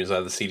the news out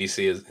of the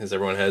CDC, as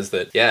everyone has,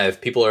 that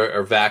if people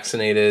are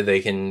vaccinated,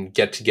 they can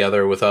get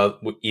together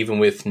even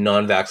with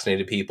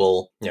non-vaccinated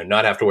people,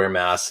 not have to wear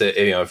masks. If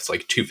it's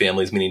like two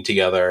families meeting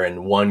together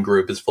and one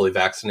group is fully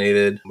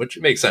vaccinated, which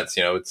makes sense.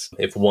 It's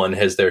if one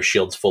has their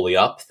shields fully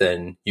up,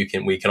 then we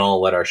can all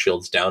let our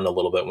shields down a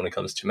little bit when it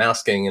comes to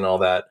masking and all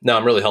that. No,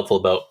 I'm really helpful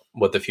about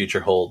what the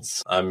future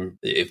holds.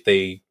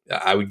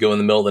 I would go in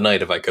the middle of the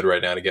night if I could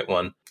right now to get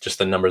one. Just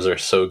the numbers are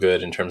so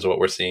good in terms of what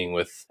we're seeing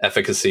with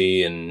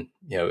efficacy and,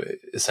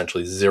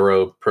 essentially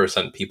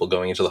 0% people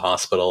going into the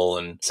hospital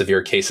and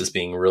severe cases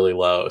being really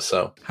low.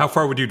 So how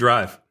far would you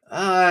drive?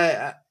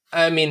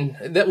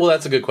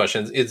 That's a good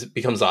question. It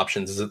becomes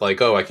options. Is it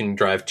like, I can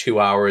drive 2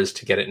 hours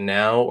to get it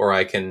now, or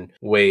I can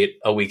wait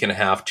a week and a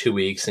half, 2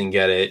 weeks and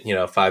get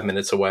it, 5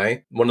 minutes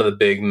away? One of the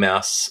big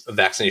mass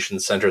vaccination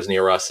centers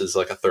near us is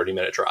like a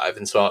 30-minute drive.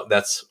 And so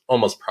that's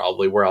almost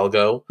probably where I'll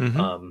go.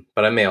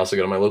 But I may also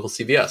go to my local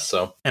CVS.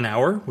 So an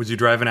hour? Would you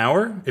drive an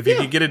hour? If you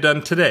could get it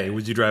done today,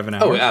 would you drive an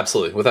hour? Oh,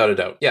 absolutely. Without a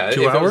doubt. Yeah.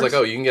 2 hours? It was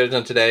like, you can get it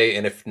done today.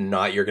 And if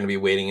not, you're going to be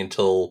waiting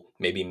until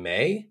maybe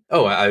May.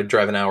 I would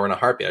drive an hour in a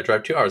heartbeat. I'd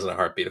drive 2 hours in a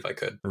heartbeat if I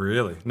could.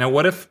 Really? Now,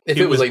 what if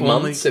it was like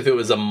months? If it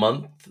was a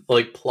month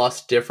like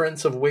plus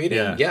difference of waiting,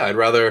 I'd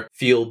rather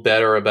feel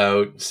better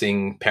about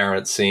seeing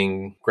parents,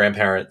 seeing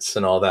grandparents,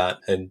 and all that.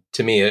 And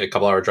to me, a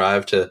couple hour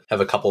drive to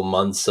have a couple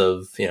months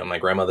of my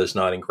grandmother's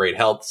not in great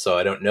health, so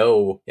I don't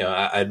know.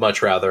 I'd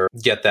much rather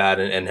get that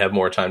and have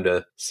more time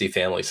to see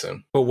family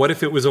soon. But what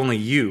if it was only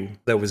you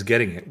that was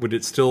getting it? Would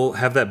it still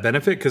have that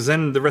benefit? Because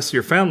then the rest of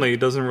your family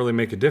doesn't really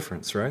make a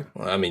difference, right?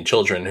 Well, I mean,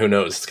 children, who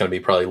knows? It's going to be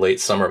probably late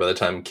summer by the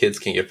time kids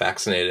can get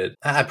vaccinated.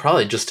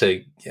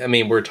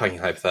 We're talking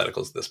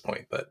hypotheticals at this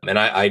point, but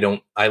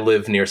I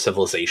live near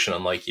civilization,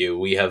 unlike you.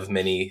 We have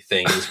many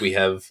things. We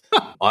have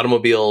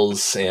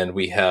automobiles and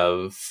we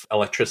have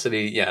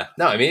electricity. Yeah.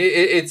 No,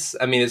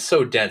 it's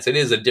so dense. It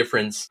is a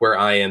difference where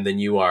I am than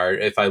you are.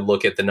 If I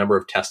look at the number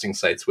of testing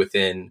sites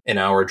within an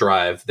hour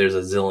drive, there's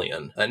a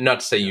zillion. Not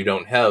to say you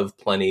don't have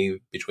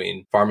plenty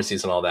between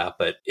pharmacies and all that,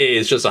 but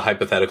it's just a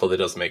hypothetical that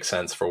doesn't make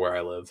sense for where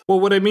I live. Well,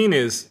 what I mean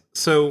is,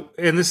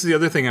 and this is the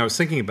other thing I was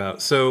thinking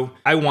about. So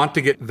I want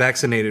to get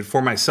vaccinated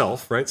for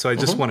myself, right? So I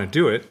just want to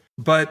do it.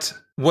 But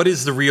what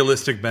is the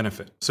realistic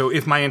benefit? So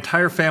if my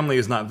entire family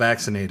is not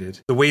vaccinated,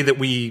 the way that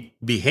we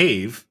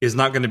behave is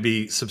not going to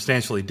be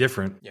substantially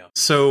different. Yeah.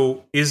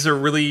 So is there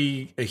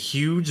really a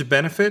huge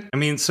benefit?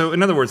 So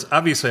in other words,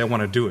 obviously I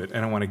want to do it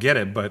and I want to get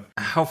it, but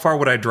how far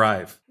would I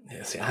drive?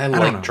 Yeah, see, I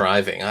like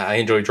driving. I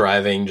enjoy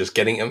driving. Just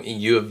getting,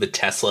 you have the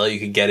Tesla, you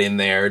could get in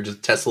there.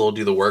 Just Tesla will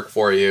do the work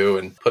for you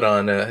and put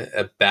on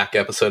a back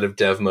episode of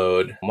Dev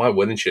Mode. Why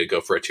wouldn't you go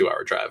for a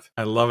 2-hour drive?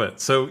 I love it.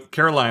 So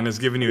Caroline has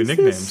given you a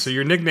nickname. So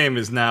your nickname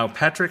is now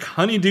Patrick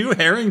Honeydew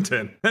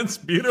Harrington. That's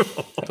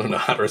beautiful. I don't know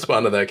how to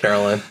respond to that,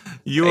 Caroline.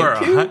 You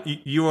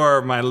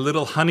are my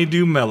little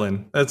honeydew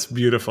melon. That's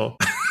beautiful.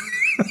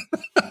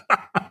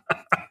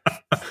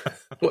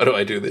 What do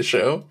I do this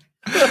show?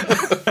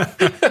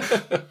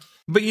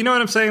 But you know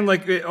what I'm saying?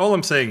 Like, all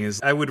I'm saying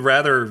is I would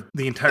rather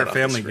the entire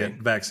family get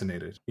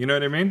vaccinated. You know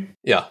what I mean?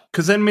 Yeah.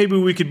 Because then maybe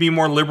we could be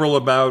more liberal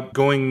about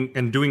going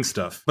and doing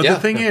stuff. But the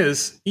thing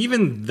is,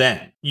 even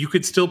then, you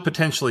could still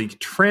potentially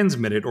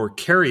transmit it or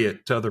carry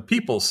it to other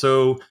people.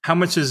 So how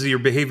much is your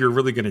behavior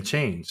really going to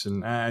change?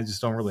 And I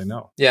just don't really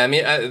know. Yeah,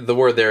 the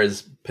word there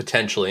is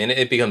potentially. And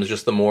it becomes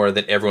just the more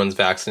that everyone's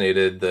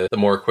vaccinated, the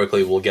more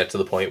quickly we'll get to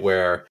the point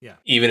where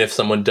even if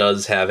someone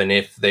does have, and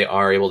if they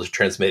are able to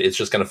transmit, it's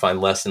just going to find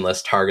less and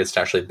less targets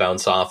to actually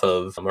bounce off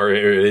of, or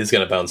it is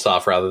going to bounce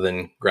off rather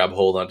than grab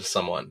hold onto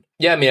someone.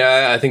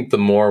 Yeah, I think the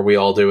more we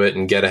all do it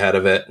and get ahead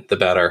of it, the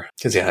better.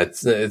 Because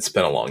it's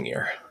been a long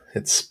year.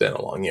 It's been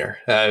a long year.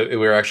 We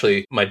were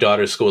actually, my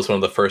daughter's school was one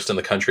of the first in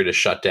the country to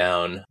shut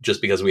down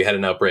just because we had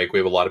an outbreak. We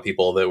have a lot of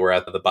people that were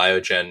at the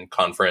Biogen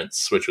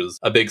conference, which was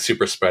a big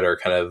super spreader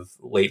kind of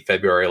late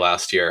February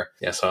last year.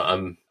 Yeah,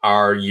 so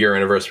our year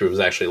anniversary was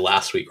actually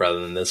last week rather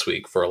than this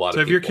week for a lot of people.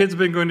 So have your kids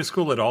been going to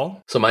school at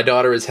all? So my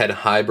daughter has had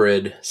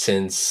hybrid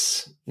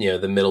since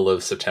the middle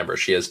of September.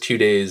 She has 2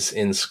 days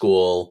in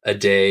school, a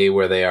day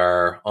where they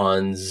are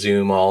on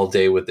Zoom all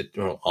day like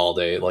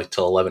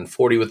till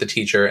 11:40 with the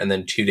teacher, and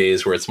then 2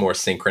 days where it's more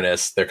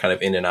synchronous. They're kind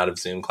of in and out of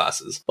Zoom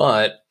classes.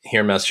 But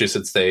here in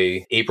Massachusetts,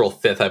 April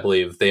 5th, I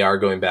believe, they are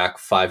going back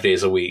 5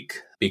 days a week,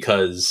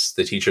 because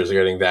the teachers are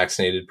getting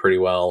vaccinated pretty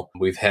well.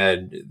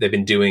 They've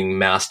been doing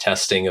mass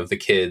testing of the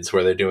kids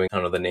where they're doing, I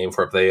don't know the name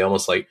for it, but they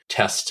almost like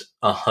test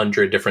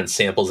 100 different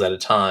samples at a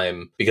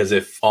time, because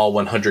if all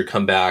 100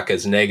 come back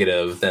as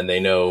negative, then they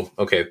know,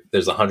 okay,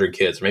 there's 100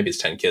 kids, or maybe it's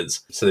 10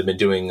 kids. So they've been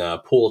doing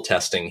pool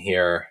testing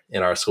here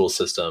in our school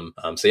system.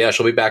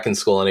 She'll be back in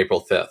school on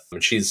April 5th,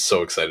 and she's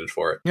so excited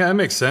for it. Yeah, that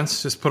makes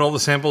sense. Just put all the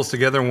samples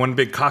together in one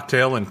big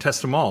cocktail and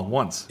test them all at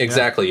once.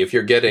 Exactly. Yeah. If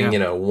you're getting,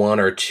 1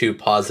 or 2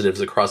 positives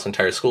across the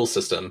entire school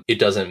system, it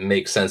doesn't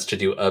make sense to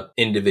do an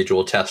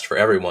individual test for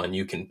everyone.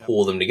 You can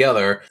pool them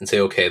together and say,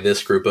 okay,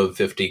 this group of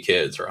 50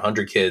 kids or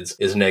 100 kids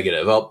is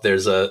negative. Oh,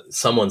 there's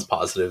someone's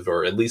positive,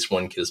 or at least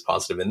one kid is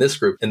positive in this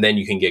group. And then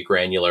you can get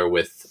granular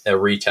with a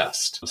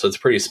retest. So it's a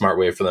pretty smart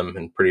way for them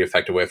and pretty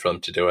effective way for them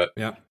to do it.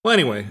 Yeah. Well,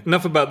 anyway,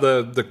 enough about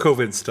the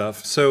COVID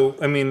stuff. So,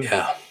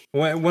 Yeah.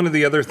 One of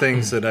the other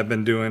things that I've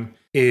been doing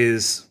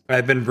is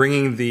I've been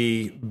bringing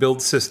the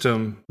build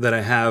system that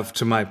I have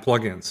to my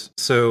plugins.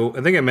 So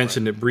I think I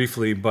mentioned it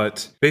briefly,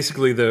 but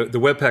basically the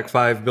Webpack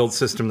 5 build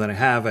system that I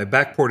have, I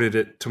backported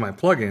it to my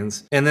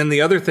plugins. And then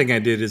the other thing I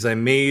did is I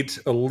made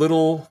a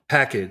little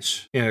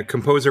package, a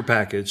composer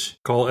package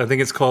I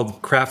think it's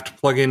called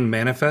Craft Plugin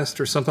Manifest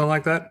or something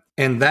like that.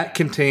 And that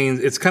contains,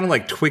 it's kind of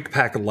like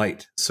TwigPack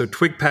Lite. So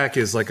TwigPack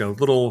is like a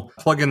little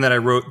plugin that I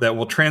wrote that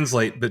will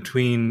translate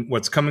between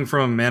what's coming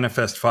from a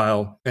manifest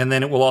file, and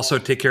then it will also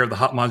take care of the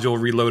hot module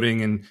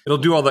reloading, and it'll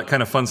do all that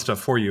kind of fun stuff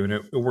for you, and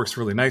it works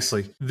really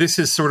nicely. This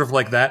is sort of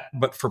like that,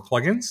 but for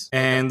plugins.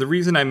 And the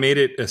reason I made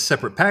it a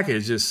separate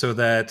package is so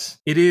that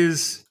it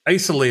is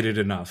isolated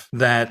enough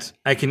that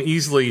I can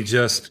easily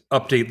just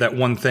update that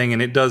one thing and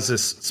it does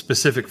this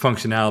specific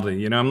functionality.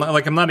 You know,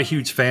 I'm not a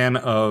huge fan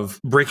of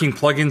breaking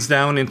plugins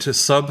down into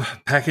sub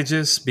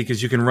packages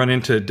because you can run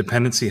into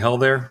dependency hell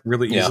there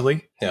really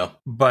easily. Yeah.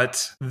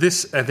 But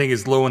this, I think,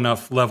 is low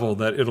enough level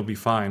that it'll be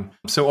fine.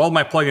 So all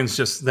my plugins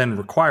just then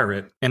require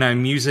it. And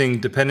I'm using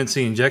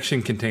dependency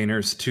injection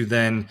containers to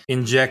then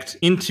inject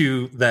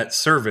into that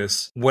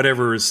service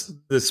whatever's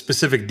the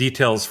specific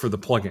details for the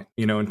plugin,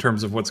 you know, in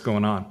terms of what's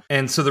going on.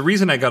 And so the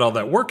reason I got all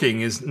that working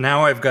is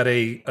now I've got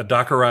a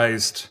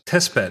Dockerized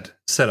testbed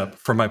set up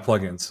for my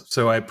plugins.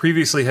 So I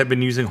previously had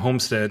been using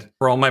Homestead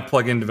for all my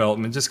plugin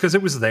development just because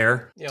it was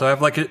there. Yep. So I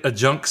have like a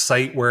junk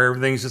site where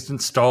everything's just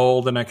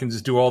installed and I can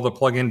just do all the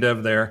plugin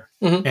dev there.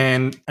 Mm-hmm.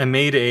 And I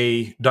made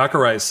a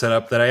Dockerized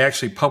setup that I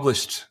actually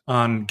published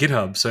on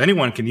GitHub. So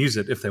anyone can use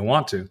it if they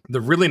want to. The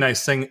really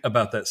nice thing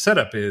about that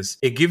setup is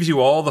it gives you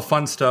all the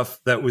fun stuff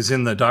that was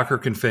in the Docker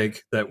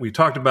config that we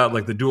talked about,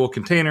 like the dual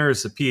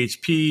containers, the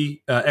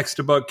PHP,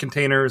 Xdebug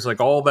containers,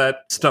 like all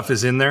that stuff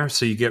is in there.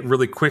 So you get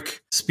really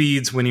quick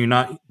speeds when you're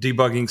not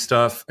debugging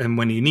stuff. And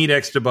when you need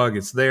Xdebug,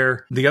 it's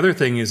there. The other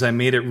thing is I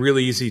made it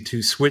really easy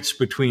to switch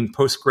between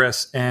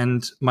Postgres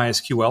and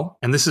MySQL.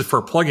 And this is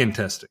for plugin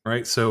testing,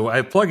 right? So I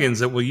have plugins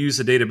that will use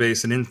the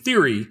database. And in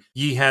theory,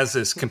 Yi has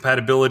this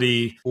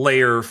compatibility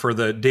layer for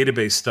the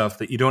database stuff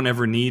that you don't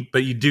ever need,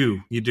 but you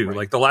do. Right.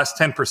 Like the last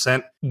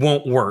 10%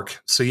 won't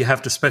work. So you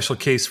have to special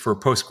case for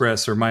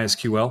Postgres or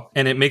MySQL.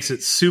 And it makes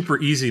it super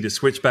easy to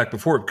switch back and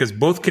forth because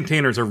both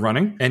containers are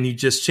running and you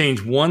just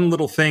change one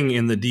little thing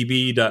in the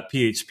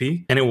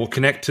db.php and it will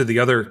connect to the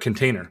other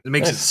container. It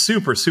makes it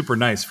super, super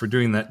nice for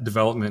doing that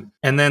development.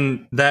 And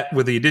then that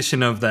with the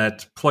addition of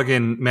that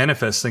plugin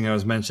manifest thing I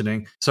was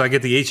mentioning. So I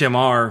get the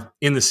HMR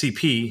in the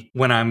CP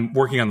when I'm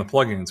working on the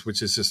plugins,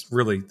 which is just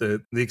really,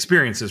 the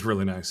experience is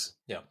really nice.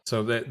 Yeah.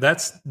 So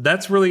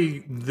that's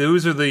really,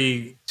 those are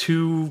the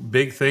two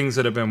big things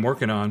that I've been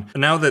working on.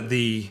 Now that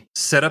the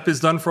setup is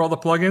done for all the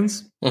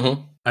plugins,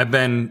 mm-hmm. I've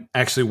been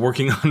actually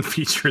working on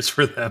features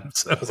for them.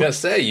 So. I was going to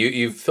say,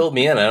 you filled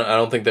me in. I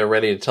don't think they're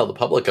ready to tell the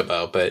public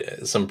about,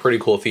 but some pretty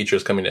cool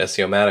features coming to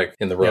SEOmatic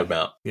in the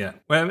roadmap. Yeah.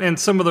 Well, and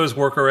some of those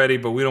work already,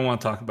 but we don't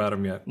want to talk about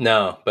them yet.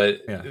 No, but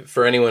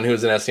for anyone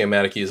who's an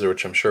SEOmatic user,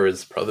 which I'm sure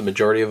is probably the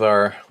majority of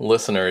our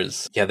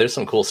listeners, there's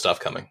some cool stuff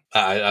coming.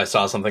 I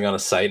saw something on a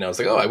site and I was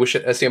like, oh, I wish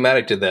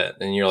SEOmatic did that.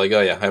 And you're like,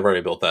 oh yeah, I've already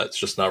built that. It's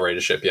just not ready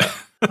to ship yet.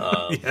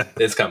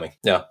 It's coming.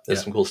 Yeah,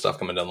 there's some cool stuff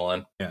coming down the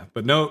line. Yeah,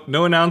 but no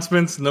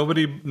announcements.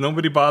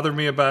 Nobody bothered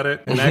me about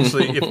it. And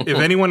actually, if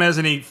anyone has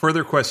any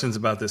further questions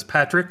about this,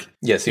 Patrick,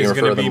 yes, you can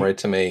refer them right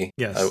to me.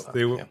 Yes,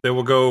 they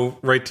will go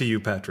right to you,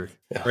 Patrick.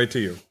 Yeah. Right to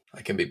you.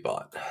 I can be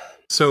bought.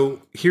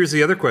 So here's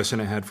the other question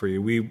I had for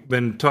you. We've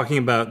been talking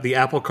about the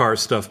Apple Car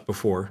stuff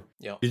before.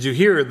 Yeah. Did you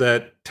hear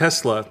that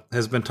Tesla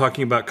has been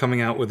talking about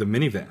coming out with a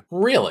minivan?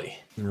 Really?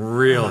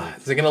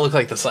 Is it going to look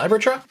like the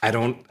Cybertruck?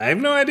 I have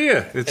no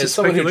idea. It's As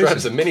someone who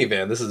drives a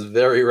minivan, this is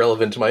very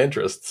relevant to my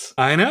interests.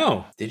 I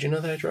know. Did you know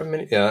that I drive a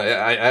minivan? Yeah,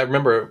 I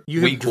remember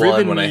you week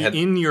one when I had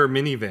in your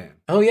minivan.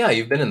 Oh yeah,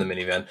 you've been in the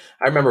minivan.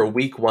 I remember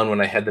week one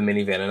when I had the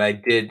minivan, and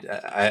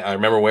I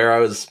remember where I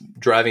was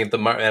driving at the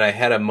market, and I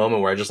had a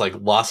moment where I just like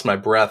lost my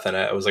breath, and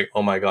I was like,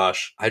 oh my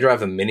gosh, I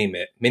drive a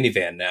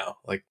minivan now.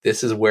 Like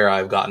this is where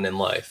I've gotten in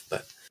life,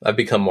 but I've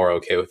become more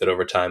okay with it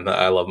over time.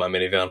 I love my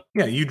minivan.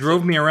 Yeah, you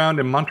drove me around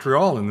in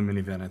Montreal in the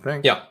minivan, I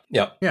think. Yeah.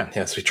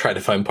 So we tried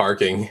to find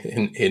parking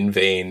in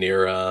vain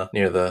near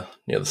the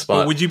spot.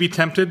 Well, would you be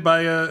tempted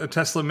by a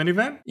Tesla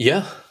minivan?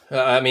 Yeah.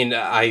 I mean,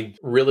 I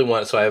really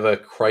so I have a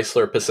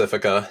Chrysler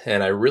Pacifica,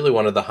 and I really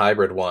wanted the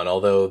hybrid one,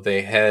 although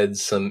they had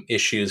some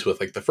issues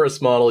with like the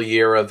first model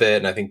year of it,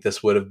 and I think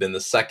this would have been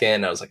the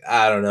second. I was like,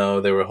 I don't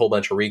know. There were a whole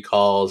bunch of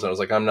recalls, and I was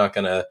like, I'm not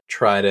going to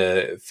try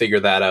to figure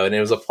that out. And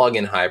it was a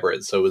plug-in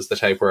hybrid, so it was the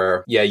type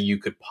where, you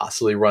could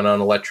possibly run on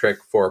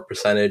electric for a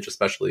percentage,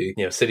 especially,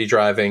 city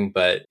driving,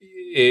 but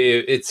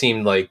it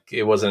seemed like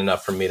it wasn't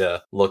enough for me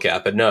to look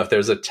at. But no, if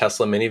there's a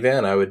Tesla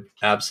minivan, I would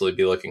absolutely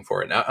be looking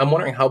for it. Now, I'm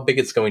wondering how big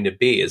it's going to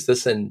be. Is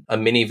this a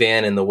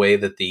minivan in the way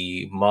that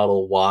the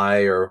Model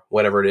Y or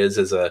whatever it is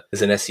an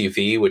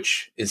SUV,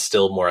 which is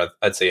still more,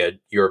 I'd say, a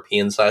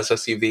European-sized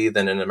SUV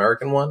than an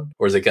American one?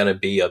 Or is it going to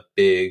be a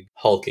big,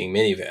 hulking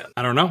minivan?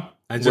 I don't know.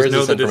 Where's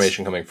this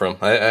information coming from?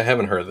 I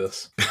haven't heard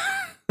this.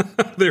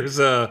 There's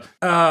a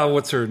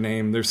what's her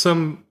name? There's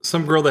some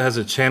girl that has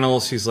a channel.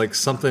 She's like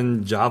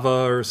something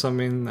Java or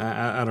something.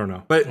 I don't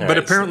know. But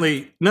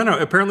apparently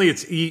apparently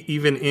it's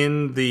even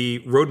in the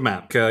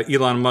roadmap,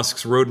 Elon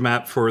Musk's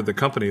roadmap for the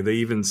company. They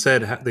even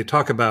said they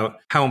talk about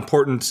how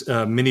important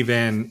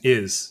minivan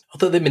is.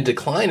 Although they've been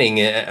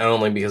declining,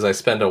 only because I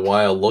spent a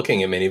while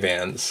looking at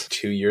minivans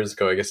 2 years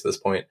ago, I guess at this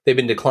point. They've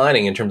been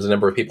declining in terms of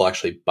number of people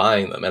actually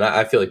buying them. And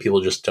I feel like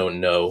people just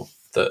don't know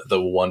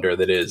the wonder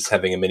that is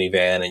having a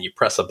minivan, and you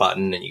press a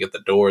button and you get the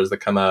doors that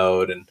come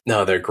out, and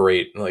no, they're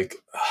great. Like,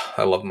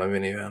 I love my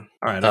minivan.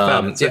 All right, I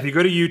found it. So if you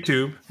go to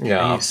YouTube,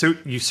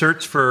 and you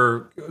search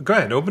for, go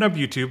ahead, open up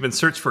YouTube and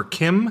search for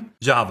Kim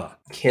Java.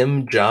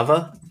 Kim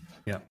Java?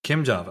 Yeah,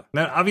 Kim Java.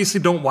 Now,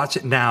 obviously, don't watch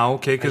it now,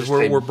 okay? Because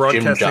we're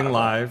broadcasting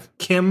live.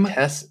 Kim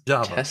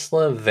Java.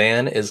 Tesla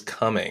van is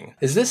coming.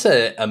 Is this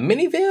a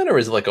minivan or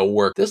is it like a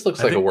work? This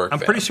looks like a work van.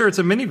 I'm pretty sure it's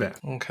a minivan.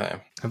 Okay.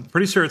 I'm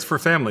pretty sure it's for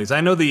families.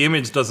 I know the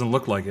image doesn't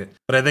look like it,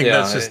 but I think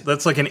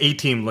that's like an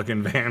A-Team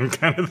looking van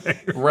kind of thing.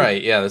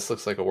 Right. Yeah, this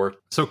looks like a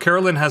work. So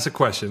Carolyn has a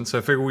question, so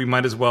I figure we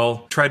might as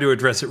well try to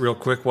address it real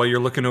quick while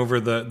you're looking over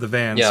the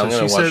van. Yeah, so I'm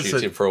going to watch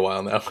YouTube for a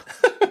while now.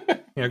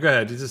 Yeah, go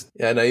ahead.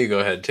 No, you go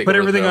ahead. Put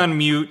everything on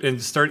mute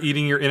and start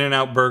eating your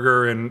In-N-Out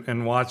burger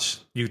and watch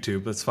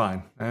YouTube. That's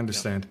fine. I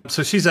understand. Yeah.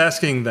 So she's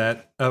asking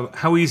that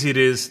how easy it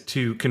is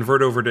to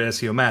convert over to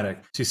SEOmatic.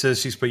 She says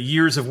she's put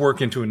years of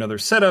work into another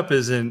setup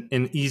is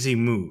an easy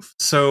move.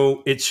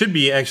 So it should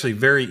be actually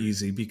very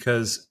easy,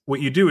 because what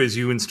you do is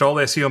you install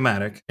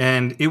SEOmatic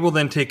and it will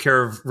then take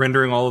care of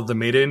rendering all of the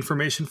meta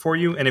information for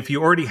you. And if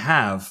you already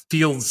have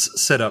fields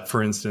set up,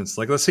 for instance,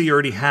 like let's say you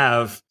already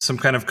have some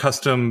kind of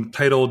custom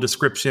title,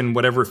 description,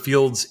 whatever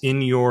fields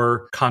in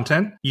your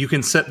content, you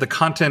can set the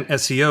content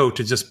SEO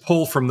to just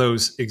pull from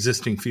those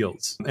existing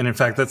fields. And in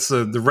fact, that's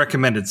the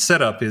recommended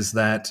setup, is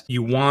that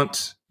you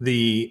want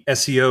the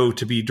SEO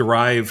to be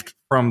derived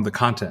from the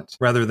content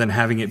rather than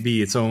having it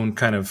be its own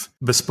kind of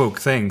bespoke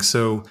thing.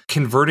 So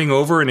converting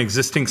over an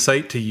existing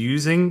site to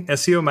using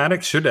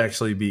SEOmatic should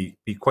actually be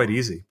quite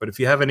easy. But if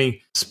you have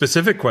any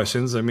specific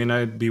questions, I mean,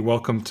 I'd be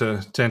welcome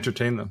to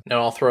entertain them.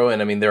 Now I'll throw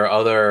in, I mean, there are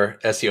other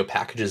SEO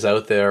packages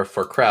out there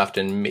for craft,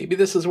 and maybe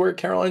this is where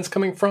Caroline's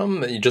coming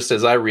from. Just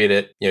as I read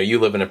it, you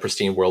live in a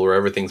pristine world where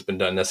everything's been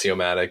done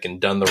SEOmatic and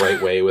done the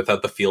right way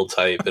without the field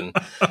type. And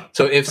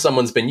so if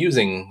someone's been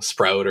using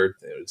Sprout, or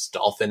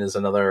Dolphin is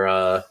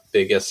another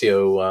big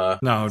SEO.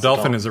 No,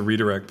 Dolphin is a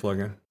redirect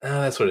plugin.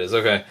 That's what it is.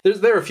 Okay.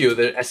 There are a few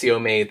that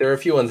SEO made. There are a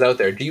few ones out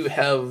there. Do you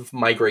have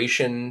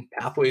migration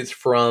pathways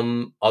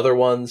from other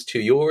ones to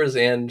yours,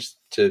 and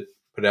to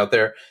put it out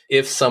there,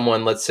 if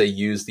someone, let's say,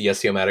 used the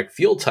SEOmatic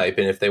field type,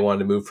 and if they wanted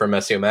to move from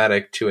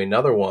SEOmatic to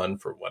another one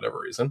for whatever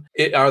reason,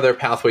 are there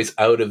pathways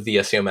out of the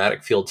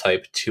SEOmatic field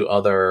type to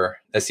other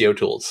SEO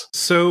tools?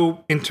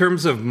 So in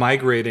terms of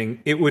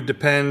migrating, it would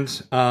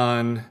depend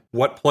on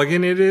what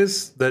plugin it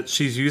is that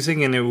she's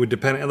using, and it would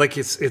depend, like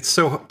it's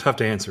so tough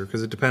to answer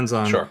because it depends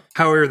on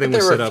how everything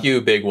was set up. There are a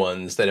few big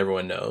ones that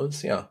everyone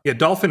knows. Yeah,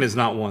 Dolphin is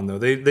not one though.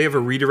 They have a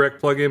redirect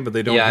plugin, but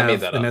they don't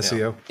have an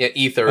SEO. Yeah,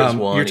 Ether is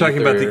one. You're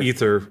talking about the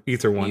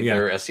Ether one.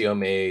 Ether, SEO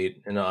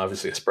made, and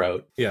obviously a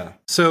Sprout. Yeah.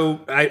 So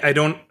I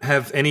don't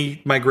have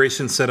any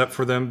migration set up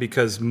for them,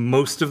 because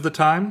most of the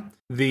time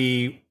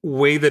the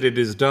way that it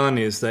is done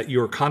is that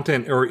your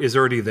content is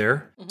already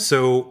there. Mm-hmm.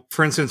 So,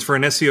 for instance, for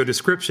an SEO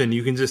description,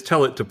 you can just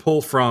tell it to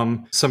pull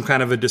from some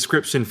kind of a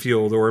description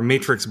field or a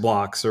matrix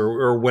blocks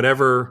or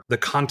whatever the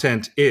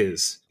content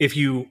is. If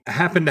you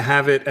happen to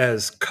have it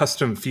as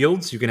custom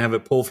fields, you can have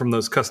it pull from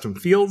those custom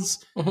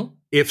fields. Mm-hmm.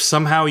 If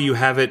somehow you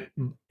have it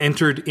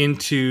entered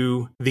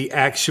into the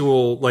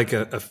actual, like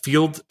a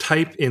field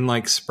type in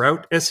like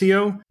Sprout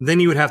SEO, then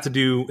you would have to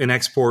do an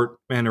export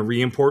and a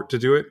re-import to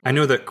do it. I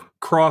know that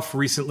Croft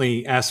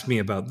recently asked me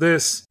about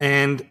this,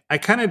 and I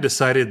kind of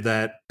decided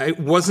that it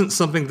wasn't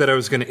something that I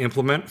was going to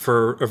implement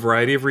for a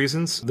variety of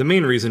reasons. The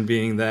main reason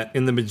being that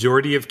in the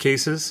majority of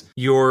cases,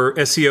 your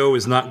SEO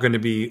is not going to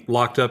be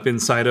locked up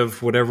inside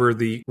of whatever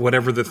the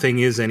thing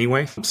is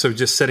anyway. So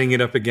just setting it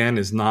up again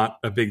is not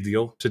a big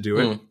deal to do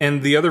it.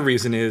 And the other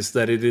reason is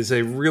that it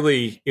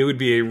would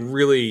be a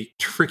really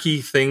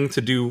tricky thing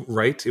to do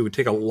right. It would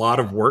take a lot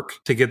of work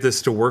to get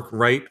this to work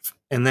right,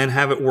 and then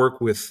have it work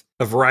with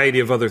a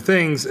variety of other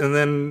things. And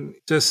then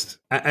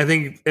I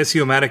think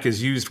SEOmatic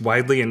is used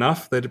widely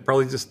enough that it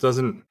probably just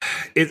doesn't,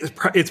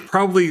 it's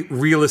probably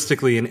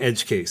realistically an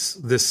edge case,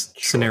 this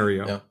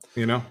scenario. Yeah.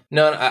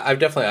 No,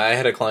 I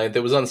had a client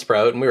that was on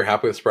Sprout, and we were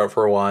happy with Sprout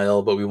for a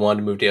while, but we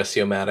wanted to move to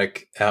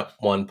SEOmatic at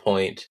one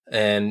point.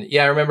 And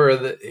I remember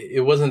that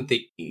it wasn't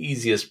the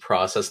easiest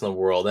process in the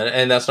world.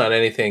 And that's not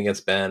anything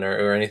against Ben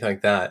or anything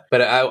like that.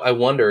 But I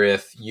wonder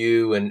if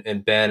you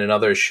and Ben and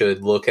others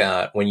should look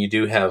at, when you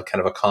do have kind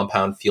of a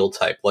compound field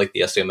type, like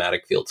the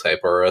SEOmatic field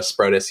type or a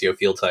Sprout SEO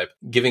field type,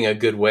 giving a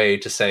good way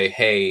to say,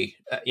 hey,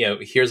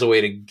 here's a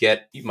way to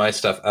get my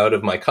stuff out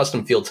of my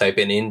custom field type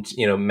and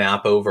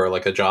map over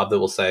like a job that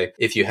will say,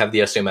 if you have the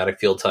SEOmatic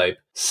field type,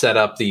 set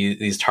up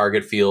these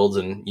target fields,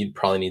 and you'd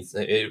probably need,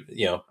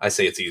 I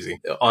say it's easy.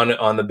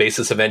 On the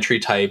basis of entry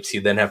types,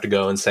 you then have to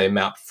go and say,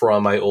 map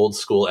from my old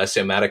school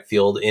SEOmatic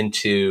field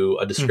into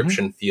a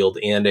description field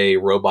and a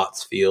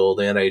robots field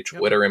and a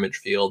Twitter image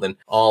field and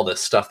all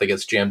this stuff that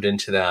gets jammed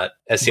into that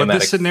SEOmatic But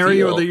the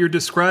scenario field. that you're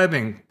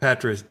describing,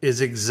 Patrick, is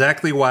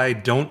exactly why I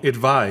don't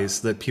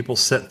advise that people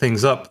set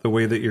things up the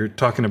way that you're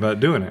talking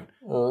about doing it.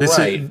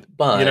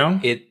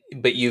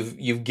 But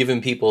you've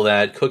given people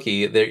that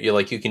cookie that you're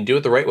like, you can do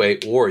it the right way,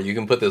 or you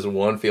can put this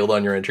one field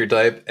on your entry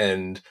type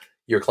and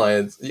your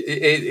clients.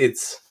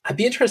 I'd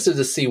be interested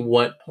to see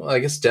I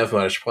guess dev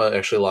mode. I should probably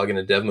actually log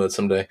into dev mode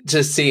someday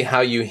to see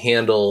how you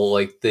handle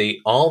like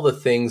all the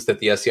things that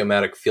the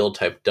SEOmatic field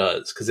type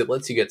does, because it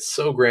lets you get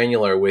so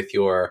granular with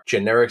your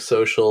generic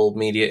social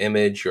media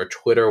image, your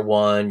Twitter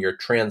one, your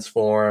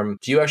transform.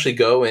 Do you actually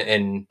go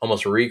and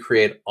almost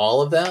recreate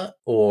all of that,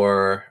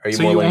 or are you?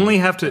 So you only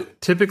have to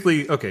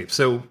typically. Okay,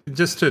 so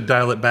just to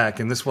dial it back,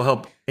 and this will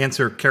help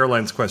answer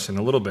Caroline's question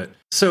a little bit.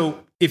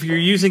 So if you're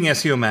using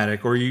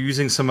SEOmatic or you're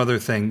using some other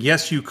thing,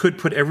 yes, you could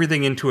put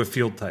everything into a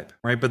field type,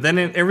 right? But then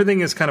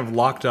everything is kind of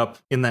locked up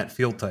in that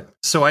field type.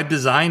 So I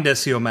designed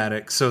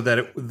SEOmatic so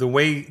that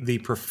the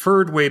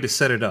preferred way to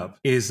set it up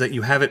is that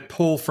you have it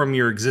pull from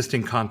your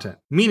existing content.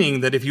 Meaning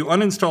that if you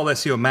uninstall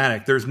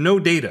SEOmatic, there's no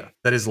data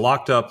that is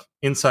locked up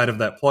inside of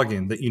that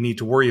plugin that you need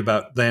to worry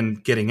about then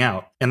getting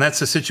out. And that's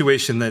the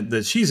situation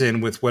that she's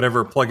in with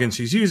whatever plugin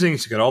she's using.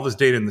 She's got all this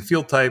data in the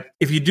field type.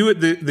 If you do it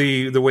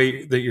the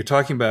way that you're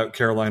talking about,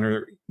 Caroline,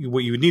 or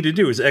what you would need to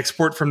do is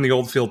export from the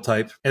old field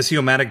type.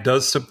 SEOmatic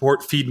does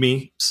support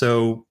FeedMe,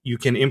 so you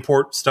can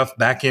import stuff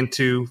back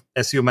into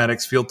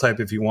SEOmatic's field type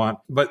if you want.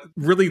 But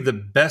really the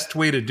best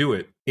way to do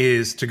it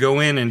is to go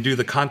in and do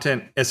the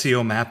content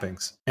SEO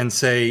mappings and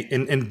say,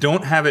 and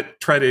don't have it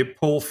try to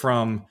pull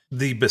from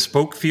the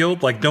bespoke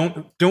field. Like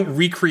don't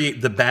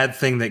recreate the bad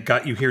thing that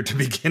got you here to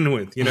begin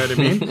with. You know what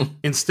I mean?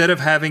 Instead of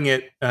having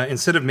it,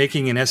 instead of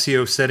making an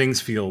SEO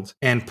settings field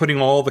and putting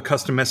all the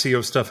custom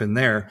SEO stuff in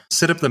there,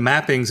 set up the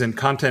mappings and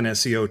content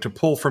SEO to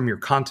pull from your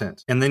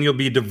content. And then you'll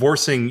be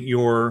divorcing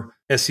your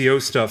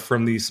SEO stuff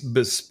from these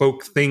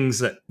bespoke things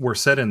that were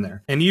set in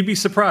there. And you'd be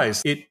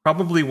surprised. It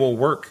probably will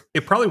work.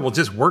 It probably will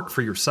just work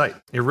for your site.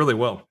 It really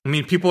will. I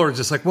mean, people are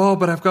just like, well,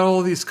 but I've got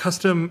all these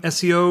custom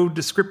SEO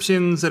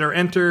descriptions that are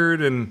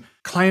entered and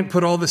client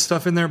put all this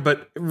stuff in there.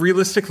 But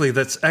realistically,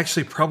 that's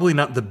actually probably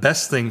not the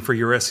best thing for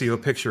your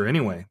SEO picture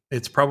anyway.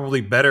 It's probably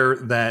better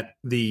that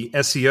the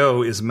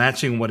SEO is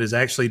matching what is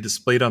actually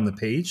displayed on the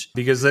page,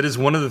 because that is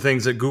one of the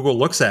things that Google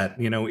looks at.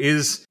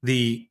 Is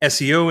the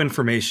SEO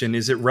information,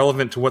 is it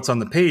relevant to what's on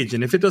the page?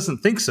 And if it doesn't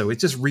think so, it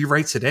just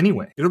rewrites it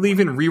anyway. It'll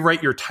even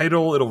rewrite your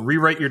title. It'll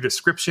rewrite your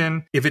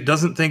description. If it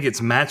doesn't think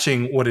it's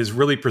matching what is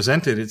really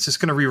presented, it's just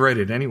going to rewrite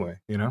it anyway,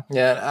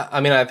 Yeah,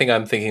 I mean, I think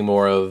I'm thinking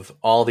more of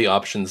all the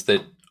options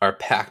that are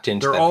packed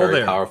into They're that all very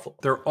there. powerful.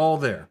 They're all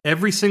there.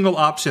 Every single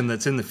option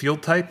that's in the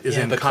field type is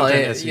in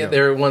content SEO. Yeah,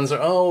 there are ones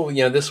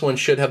that, this one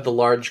should have the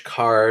large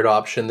card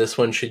option. This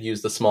one should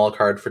use the small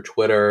card for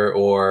Twitter,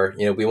 or,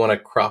 we want to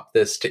crop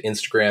this to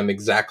Instagram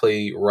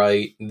exactly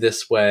right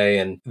this way.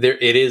 And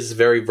it is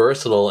very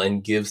versatile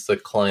and gives the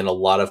client a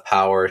lot of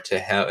power to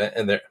have.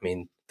 And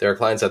there are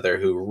clients out there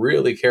who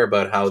really care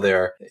about how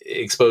they're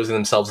exposing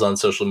themselves on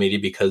social media,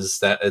 because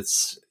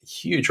it's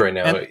huge right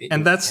now.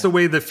 And that's the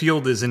way the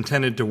field is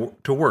intended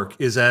to work,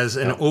 is as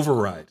an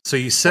override. So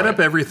you set up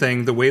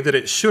everything the way that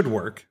it should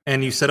work,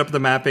 and you set up the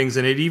mappings,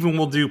 and it even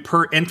will do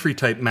per entry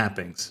type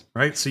mappings,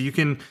 right? So you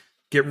can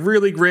get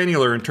really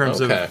granular in terms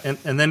of,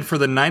 and then for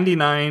the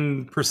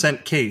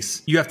 99%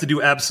 case, you have to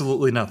do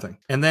absolutely nothing.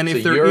 And then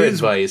if your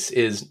advice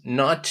is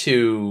not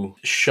to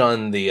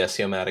shun the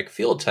SEOmatic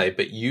field type,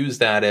 but use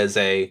that as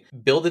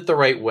build it the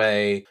right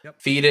way,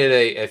 feed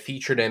it a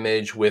featured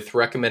image with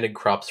recommended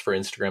crops for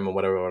Instagram and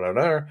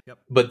whatever.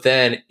 But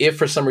then if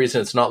for some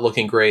reason it's not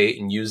looking great,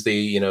 and use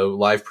the,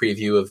 live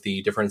preview of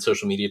the different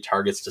social media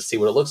targets to see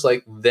what it looks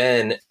like,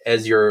 then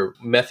as your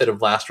method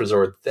of last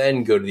resort,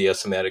 then go to the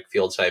SEOmatic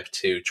field type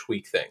to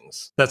tweak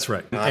things. That's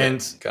right.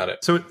 Got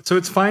it. So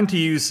it's fine to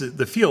use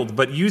the field,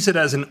 but use it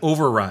as an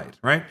override,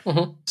 right?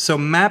 Mm-hmm. So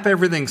map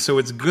everything so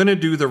it's going to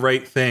do the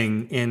right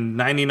thing in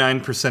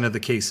 99% of the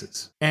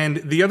cases. And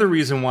the other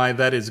reason why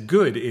that is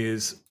good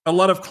is a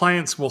lot of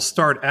clients will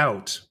start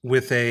out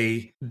with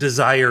a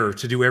desire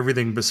to do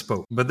everything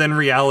bespoke, but then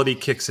reality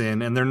kicks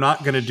in and they're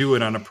not going to do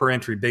it on a per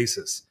entry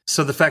basis.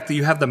 So the fact that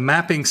you have the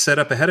mapping set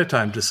up ahead of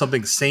time to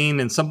something sane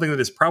and something that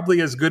is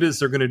probably as good as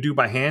they're going to do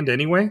by hand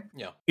anyway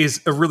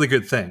is a really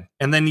good thing.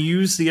 And then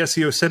use the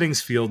SEO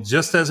settings field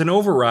just as an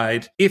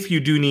override if you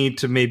do need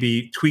to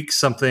maybe tweak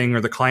something, or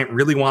the client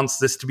really wants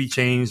this to be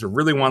changed or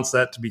really wants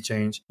that to be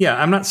changed.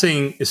 Yeah, I'm not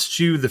saying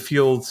eschew the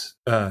field.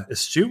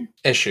 Eschew?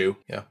 Issue.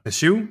 Yeah.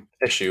 Eschew?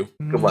 Issue.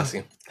 God bless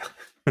you.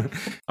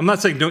 I'm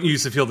not saying don't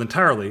use the field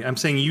entirely. I'm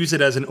saying use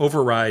it as an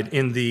override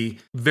in the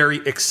very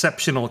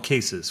exceptional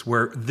cases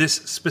where this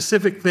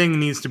specific thing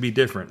needs to be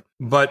different.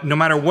 But no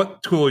matter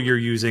what tool you're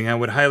using, I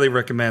would highly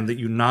recommend that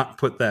you not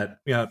put that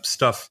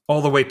stuff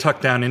all the way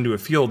tucked down into a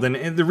field.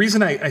 And the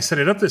reason I set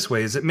it up this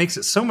way is it makes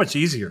it so much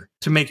easier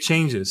to make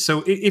changes.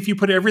 So if you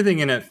put everything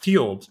in a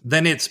field,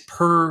 then it's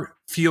per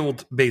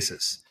field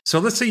basis. So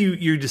let's say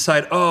you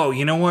decide, oh,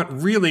 you know what,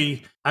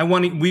 really,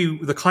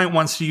 the client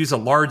wants to use a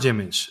large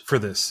image for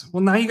this.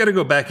 Well, now you got to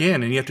go back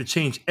in and you have to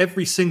change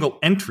every single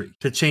entry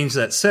to change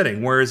that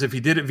setting. Whereas if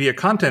you did it via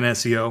content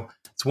SEO,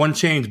 it's one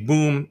change,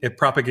 boom, it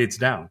propagates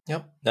down.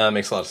 Yep. No, that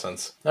makes a lot of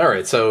sense. All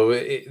right. So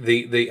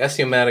the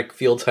SEOmatic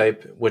field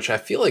type, which I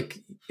feel like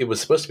it was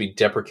supposed to be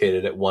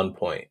deprecated at one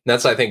point. And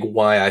that's, I think,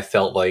 why I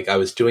felt like I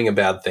was doing a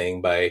bad thing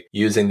by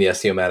using the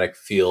SEOmatic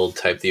field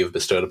type that you've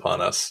bestowed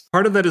upon us.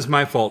 Part of that is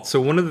my fault.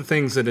 So one of the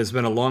things that has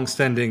been a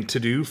long-standing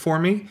to-do for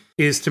me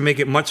is to make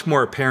it much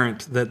more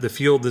apparent that the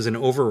field is an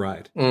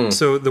override.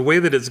 So the way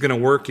that it's going to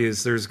work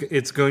is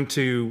it's going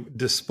to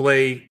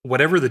display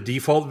whatever the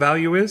default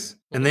value is,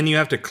 and then you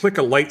have to click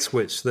a light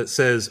switch that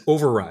says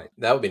override.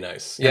 That would be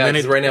nice. Yeah,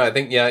 because right now I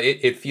think,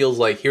 it feels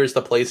like here's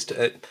the place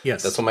to...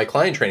 Yes. That's what my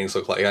client trainings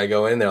look like. I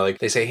go in there,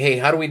 they say, hey,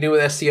 how do we do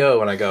with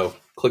SEO? And I go,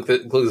 click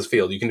this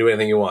field. You can do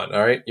anything you want.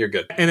 All right, you're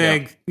good. And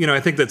I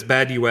think that's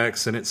bad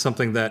UX, and it's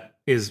something that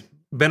is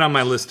been on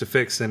my list to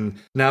fix. And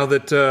now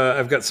that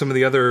I've got some of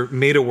the other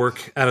meta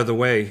work out of the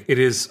way, it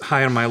is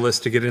high on my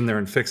list to get in there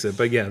and fix it.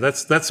 But yeah,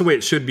 that's the way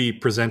it should be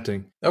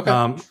presenting.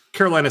 Okay.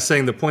 Caroline is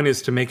saying the point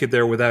is to make it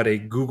there without a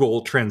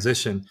Google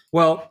transition.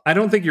 Well, I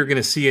don't think you're going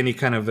to see any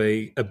kind of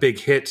a big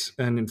hit.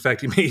 And in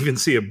fact, you may even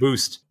see a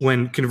boost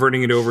when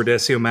converting it over to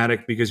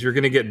SEOmatic because you're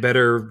going to get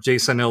better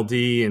JSON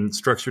LD and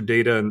structured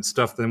data and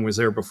stuff than was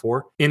there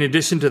before. In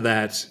addition to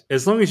that,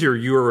 as long as your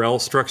URL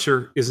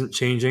structure isn't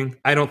changing,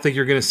 I don't think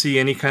you're going to see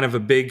any kind of a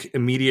big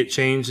immediate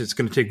change. It's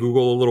going to take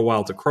Google a little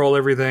while to crawl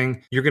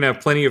everything. You're going to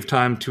have plenty of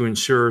time to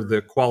ensure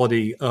the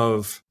quality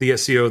of the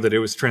SEO that it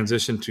was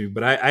transitioned to.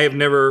 But I have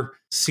never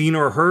seen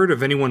or heard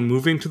of anyone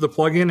moving to the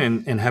plugin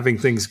and having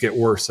things get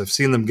worse. I've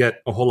seen them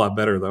get a whole lot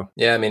better, though.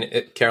 Yeah, I mean,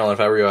 Caroline, if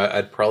I were you,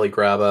 I'd probably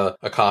grab a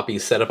copy,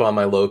 set up on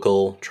my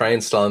local, try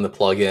installing the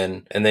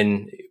plugin, and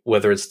then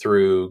whether it's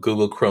through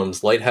Google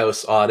Chrome's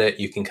Lighthouse audit,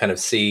 you can kind of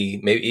see,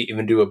 maybe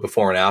even do a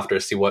before and after,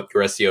 see what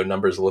your SEO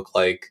numbers look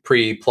like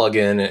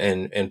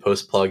pre-plugin and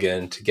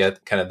post-plugin to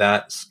get kind of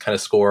that kind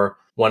of score.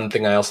 One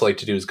thing I also like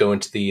to do is go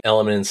into the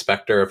element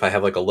inspector. If I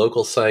have like a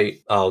local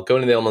site, I'll go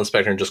into the element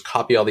inspector and just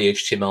copy all the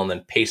HTML and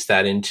then paste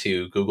that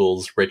into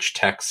Google's rich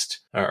text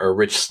or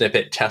rich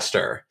snippet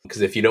tester.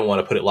 Because if you don't want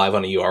to put it live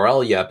on a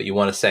URL yet, but you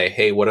want to say,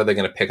 hey, what are they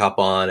going to pick up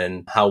on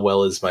and how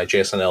well is my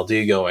JSON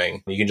LD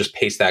going? You can just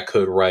paste that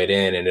code right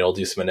in and it'll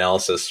do some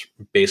analysis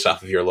based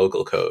off of your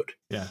local code.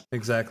 Yeah,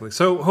 exactly.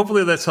 So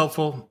hopefully that's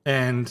helpful.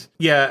 And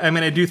yeah, I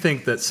mean, I do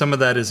think that some of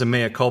that is a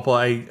mea culpa.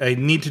 I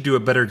need to do a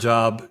better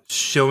job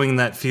showing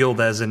that field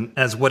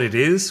as what it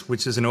is,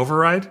 which is an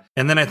override.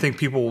 And then I think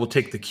people will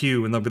take the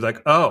cue and they'll be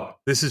like, oh,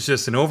 this is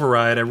just an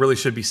override. I really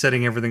should be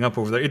setting everything up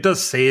over there. It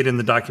does say it in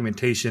the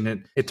documentation.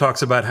 It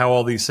talks about how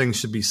all these things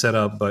should be set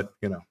up, but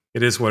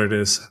it is what it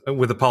is.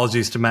 With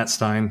apologies to Matt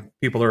Stein,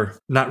 people are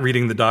not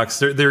reading the docs.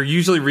 They're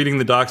usually reading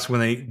the docs when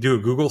they do a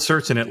Google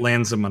search and it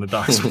lands them on a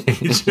docs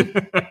page.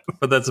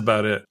 But that's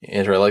about it.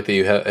 Andrew, I like that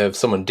you have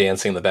someone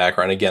dancing in the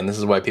background. Again, this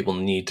is why people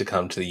need to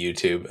come to the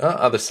YouTube.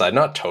 Other side,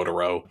 not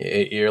Totoro.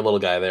 You're a little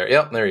guy there.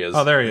 Yep, there he is.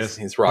 Oh, there he is.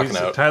 He's rocking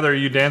out. Tyler, are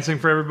you dancing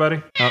for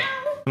everybody? Oh,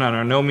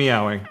 no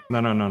meowing.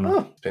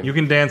 No. Oh, you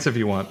can dance if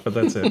you want, but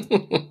that's it.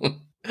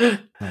 All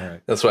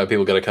right. That's why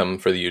people got to come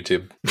for the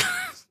YouTube.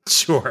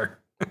 Sure.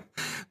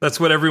 That's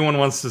what everyone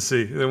wants to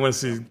see. They want to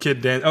see a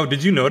kid dance. Oh,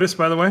 did you notice,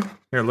 by the way?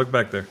 Here, look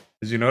back there.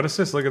 Did you notice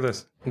this? Look at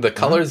this. The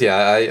colors? Yeah,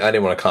 I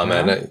didn't want to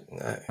comment.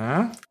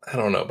 Huh? I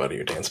don't know about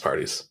your dance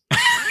parties.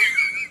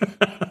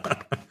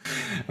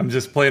 I'm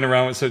just playing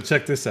around with. So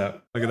check this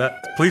out. Look at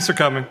that. Police are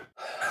coming.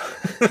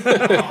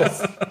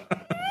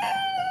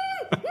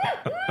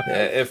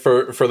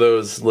 For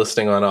those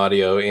listening on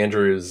audio,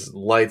 Andrew's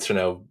lights are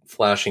now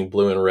flashing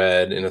blue and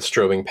red in a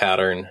strobing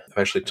pattern. I've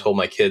actually told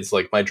my kids,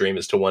 my dream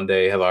is to one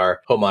day have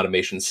our home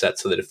automation set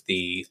so that if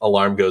the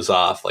alarm goes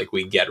off,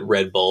 we get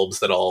red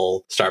bulbs that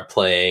all start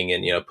playing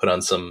and, put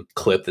on some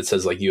clip that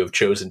says, you have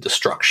chosen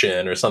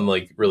destruction or some,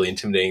 really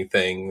intimidating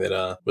thing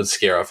that would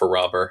scare off a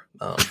robber.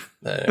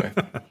 Anyway.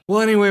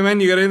 Well, anyway,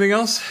 man, you got anything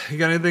else? You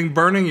got anything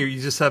burning?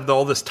 You just have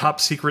all this top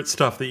secret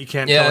stuff that you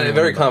can't tell anyone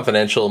very about.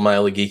 Confidential,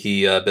 mildly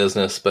geeky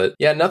business. But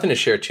yeah, nothing to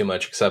share too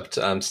much except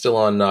I'm still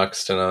on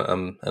Nuxt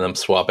and I'm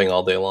swapping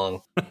all day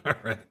long. All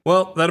right.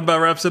 Well, that about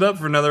wraps it up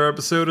for another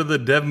episode of the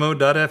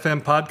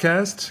DevMo.fm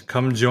podcast.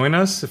 Come join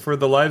us for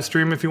the live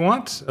stream if you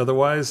want.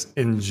 Otherwise,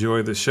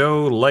 enjoy the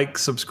show,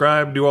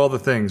 subscribe, do all the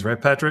things.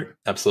 Right, Patrick?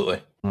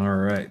 Absolutely. All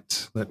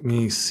right. Let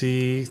me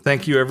see.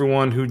 Thank you,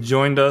 everyone who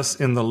joined us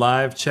in the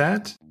live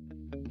chat.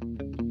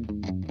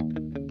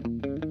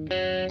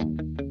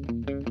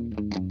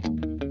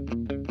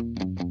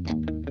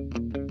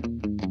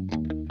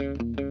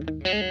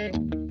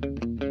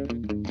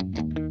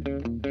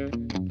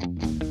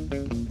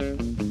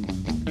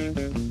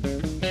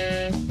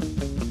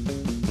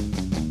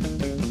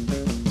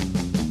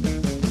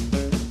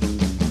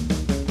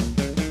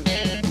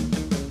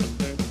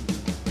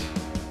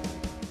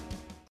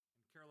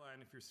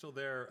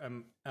 still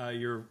there,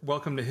 you're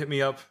welcome to hit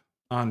me up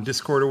on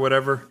Discord or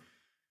whatever.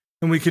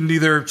 And we can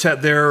either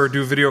chat there or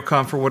do video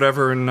conf or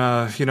whatever and,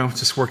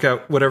 just work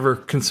out whatever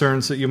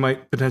concerns that you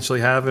might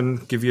potentially have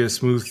and give you a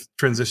smooth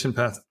transition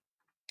path.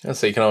 Yeah,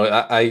 so you can always,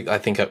 I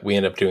think we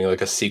end up doing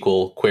like a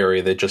SQL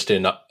query that just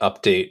didn't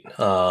update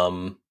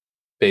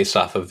based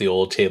off of the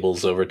old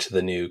tables over to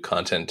the new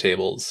content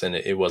tables. And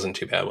it wasn't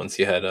too bad once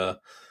you had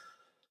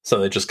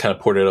something that just kind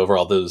of ported over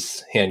all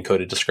those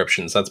hand-coded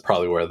descriptions. That's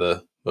probably where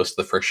the most of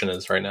the friction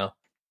is right now.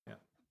 Yeah.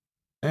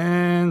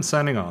 And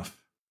signing off.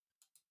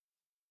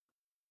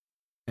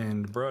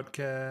 And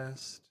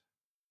broadcast.